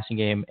in the passing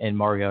game, and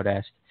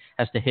Mariota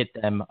has to hit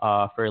them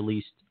for at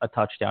least a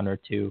touchdown or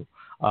 2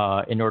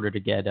 in order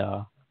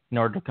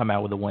to come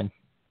out with a win.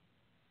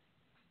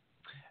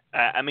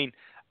 I mean,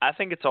 I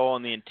think it's all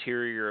on the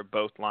interior of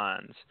both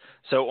lines.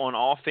 So on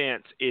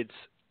offense, it's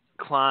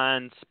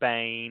Klein,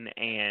 Spain,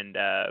 and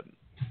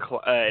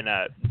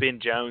Ben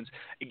Jones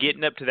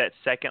getting up to that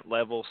second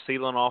level,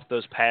 sealing off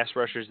those pass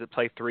rushers that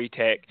play 3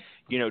 tech,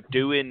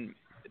 doing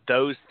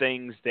those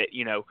things that,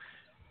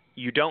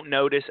 you don't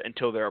notice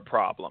until they're a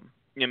problem.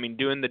 I mean,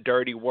 doing the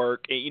dirty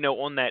work,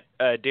 on that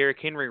Derrick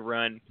Henry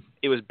run,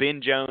 it was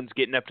Ben Jones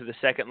getting up to the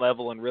second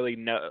level and really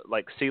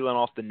sealing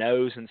off the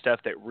nose and stuff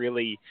that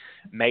really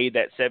made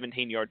that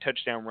 17-yard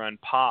touchdown run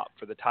pop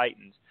for the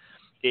Titans.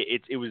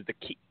 It was the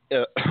key.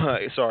 It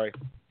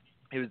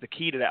was the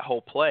key to that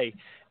whole play.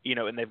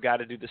 And they've got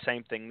to do the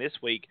same thing this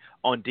week.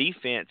 On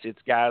defense,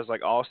 it's guys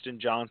like Austin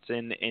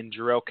Johnson and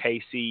Jarrell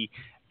Casey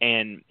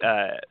and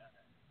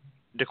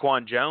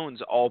Daquan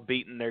Jones all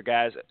beating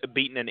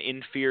an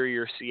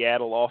inferior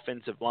Seattle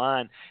offensive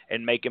line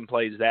and making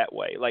plays that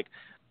way.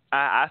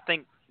 I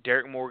think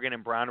Derek Morgan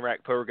and Brian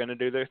Orakpo are going to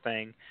do their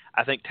thing.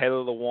 I think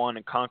Taylor Lewan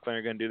and Conklin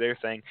are going to do their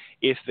thing.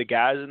 If the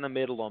guys in the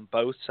middle on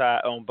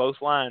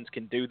both lines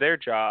can do their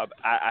job,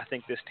 I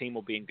think this team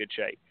will be in good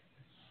shape.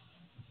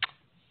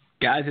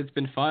 Guys, it's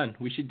been fun.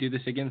 We should do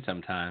this again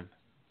sometime.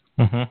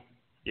 Mm-hmm.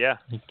 Yeah.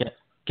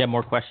 Get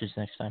more questions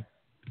next time.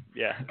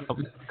 Yeah.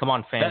 Come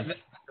on, fans.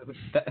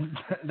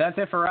 That's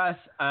it for us.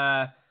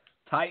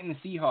 Titans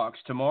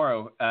Seahawks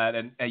tomorrow at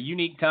a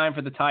unique time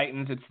for the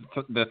Titans. It's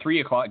the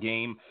 3:00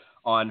 game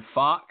on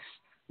Fox.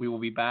 We will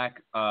be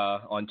back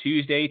on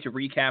Tuesday to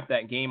recap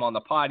that game on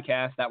the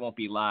podcast. That won't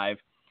be live.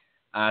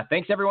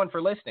 Thanks everyone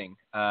for listening.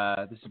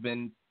 This has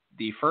been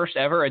the first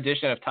ever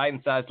edition of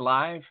Titan Size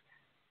Live.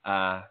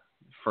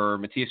 For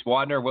Matthias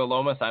Wadner, Will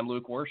Lomas, I'm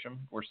Luke Worsham.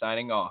 We're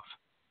signing off.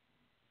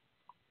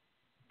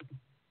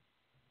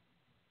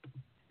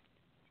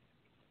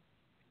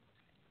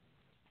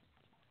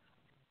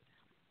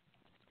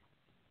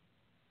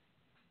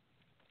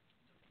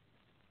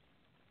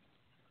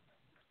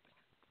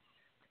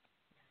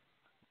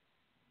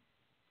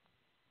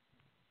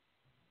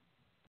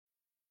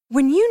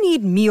 When you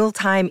need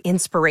mealtime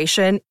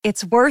inspiration,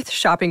 it's worth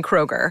shopping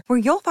Kroger, where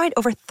you'll find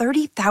over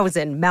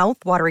 30,000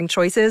 mouth-watering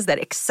choices that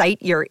excite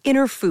your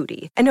inner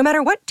foodie. And no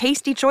matter what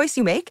tasty choice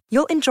you make,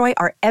 you'll enjoy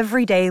our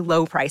everyday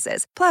low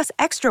prices, plus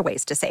extra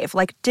ways to save,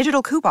 like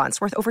digital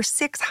coupons worth over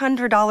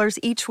 $600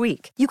 each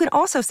week. You can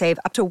also save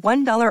up to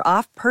 $1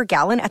 off per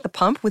gallon at the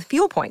pump with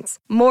fuel points.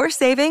 More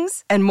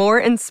savings and more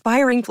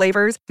inspiring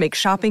flavors make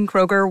shopping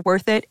Kroger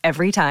worth it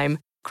every time.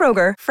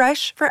 Kroger,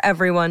 fresh for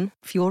everyone.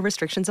 Fuel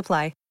restrictions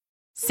apply.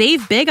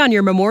 Save big on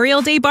your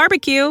Memorial Day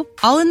barbecue,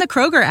 all in the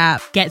Kroger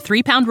app. Get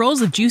 3-pound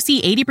rolls of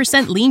juicy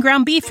 80% lean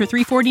ground beef for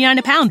 $3.49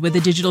 a pound with a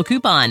digital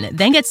coupon.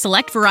 Then get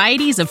select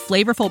varieties of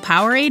flavorful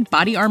Powerade,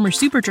 Body Armor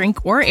Super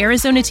Drink, or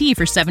Arizona tea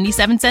for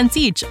 77 cents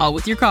each, all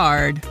with your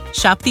card.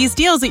 Shop these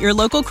deals at your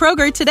local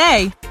Kroger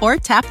today, or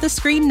tap the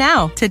screen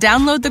now to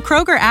download the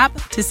Kroger app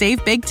to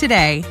save big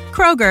today.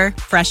 Kroger,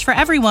 fresh for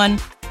everyone.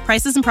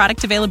 Prices and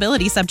product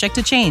availability subject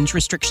to change.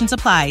 Restrictions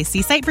apply.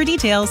 See site for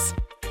details.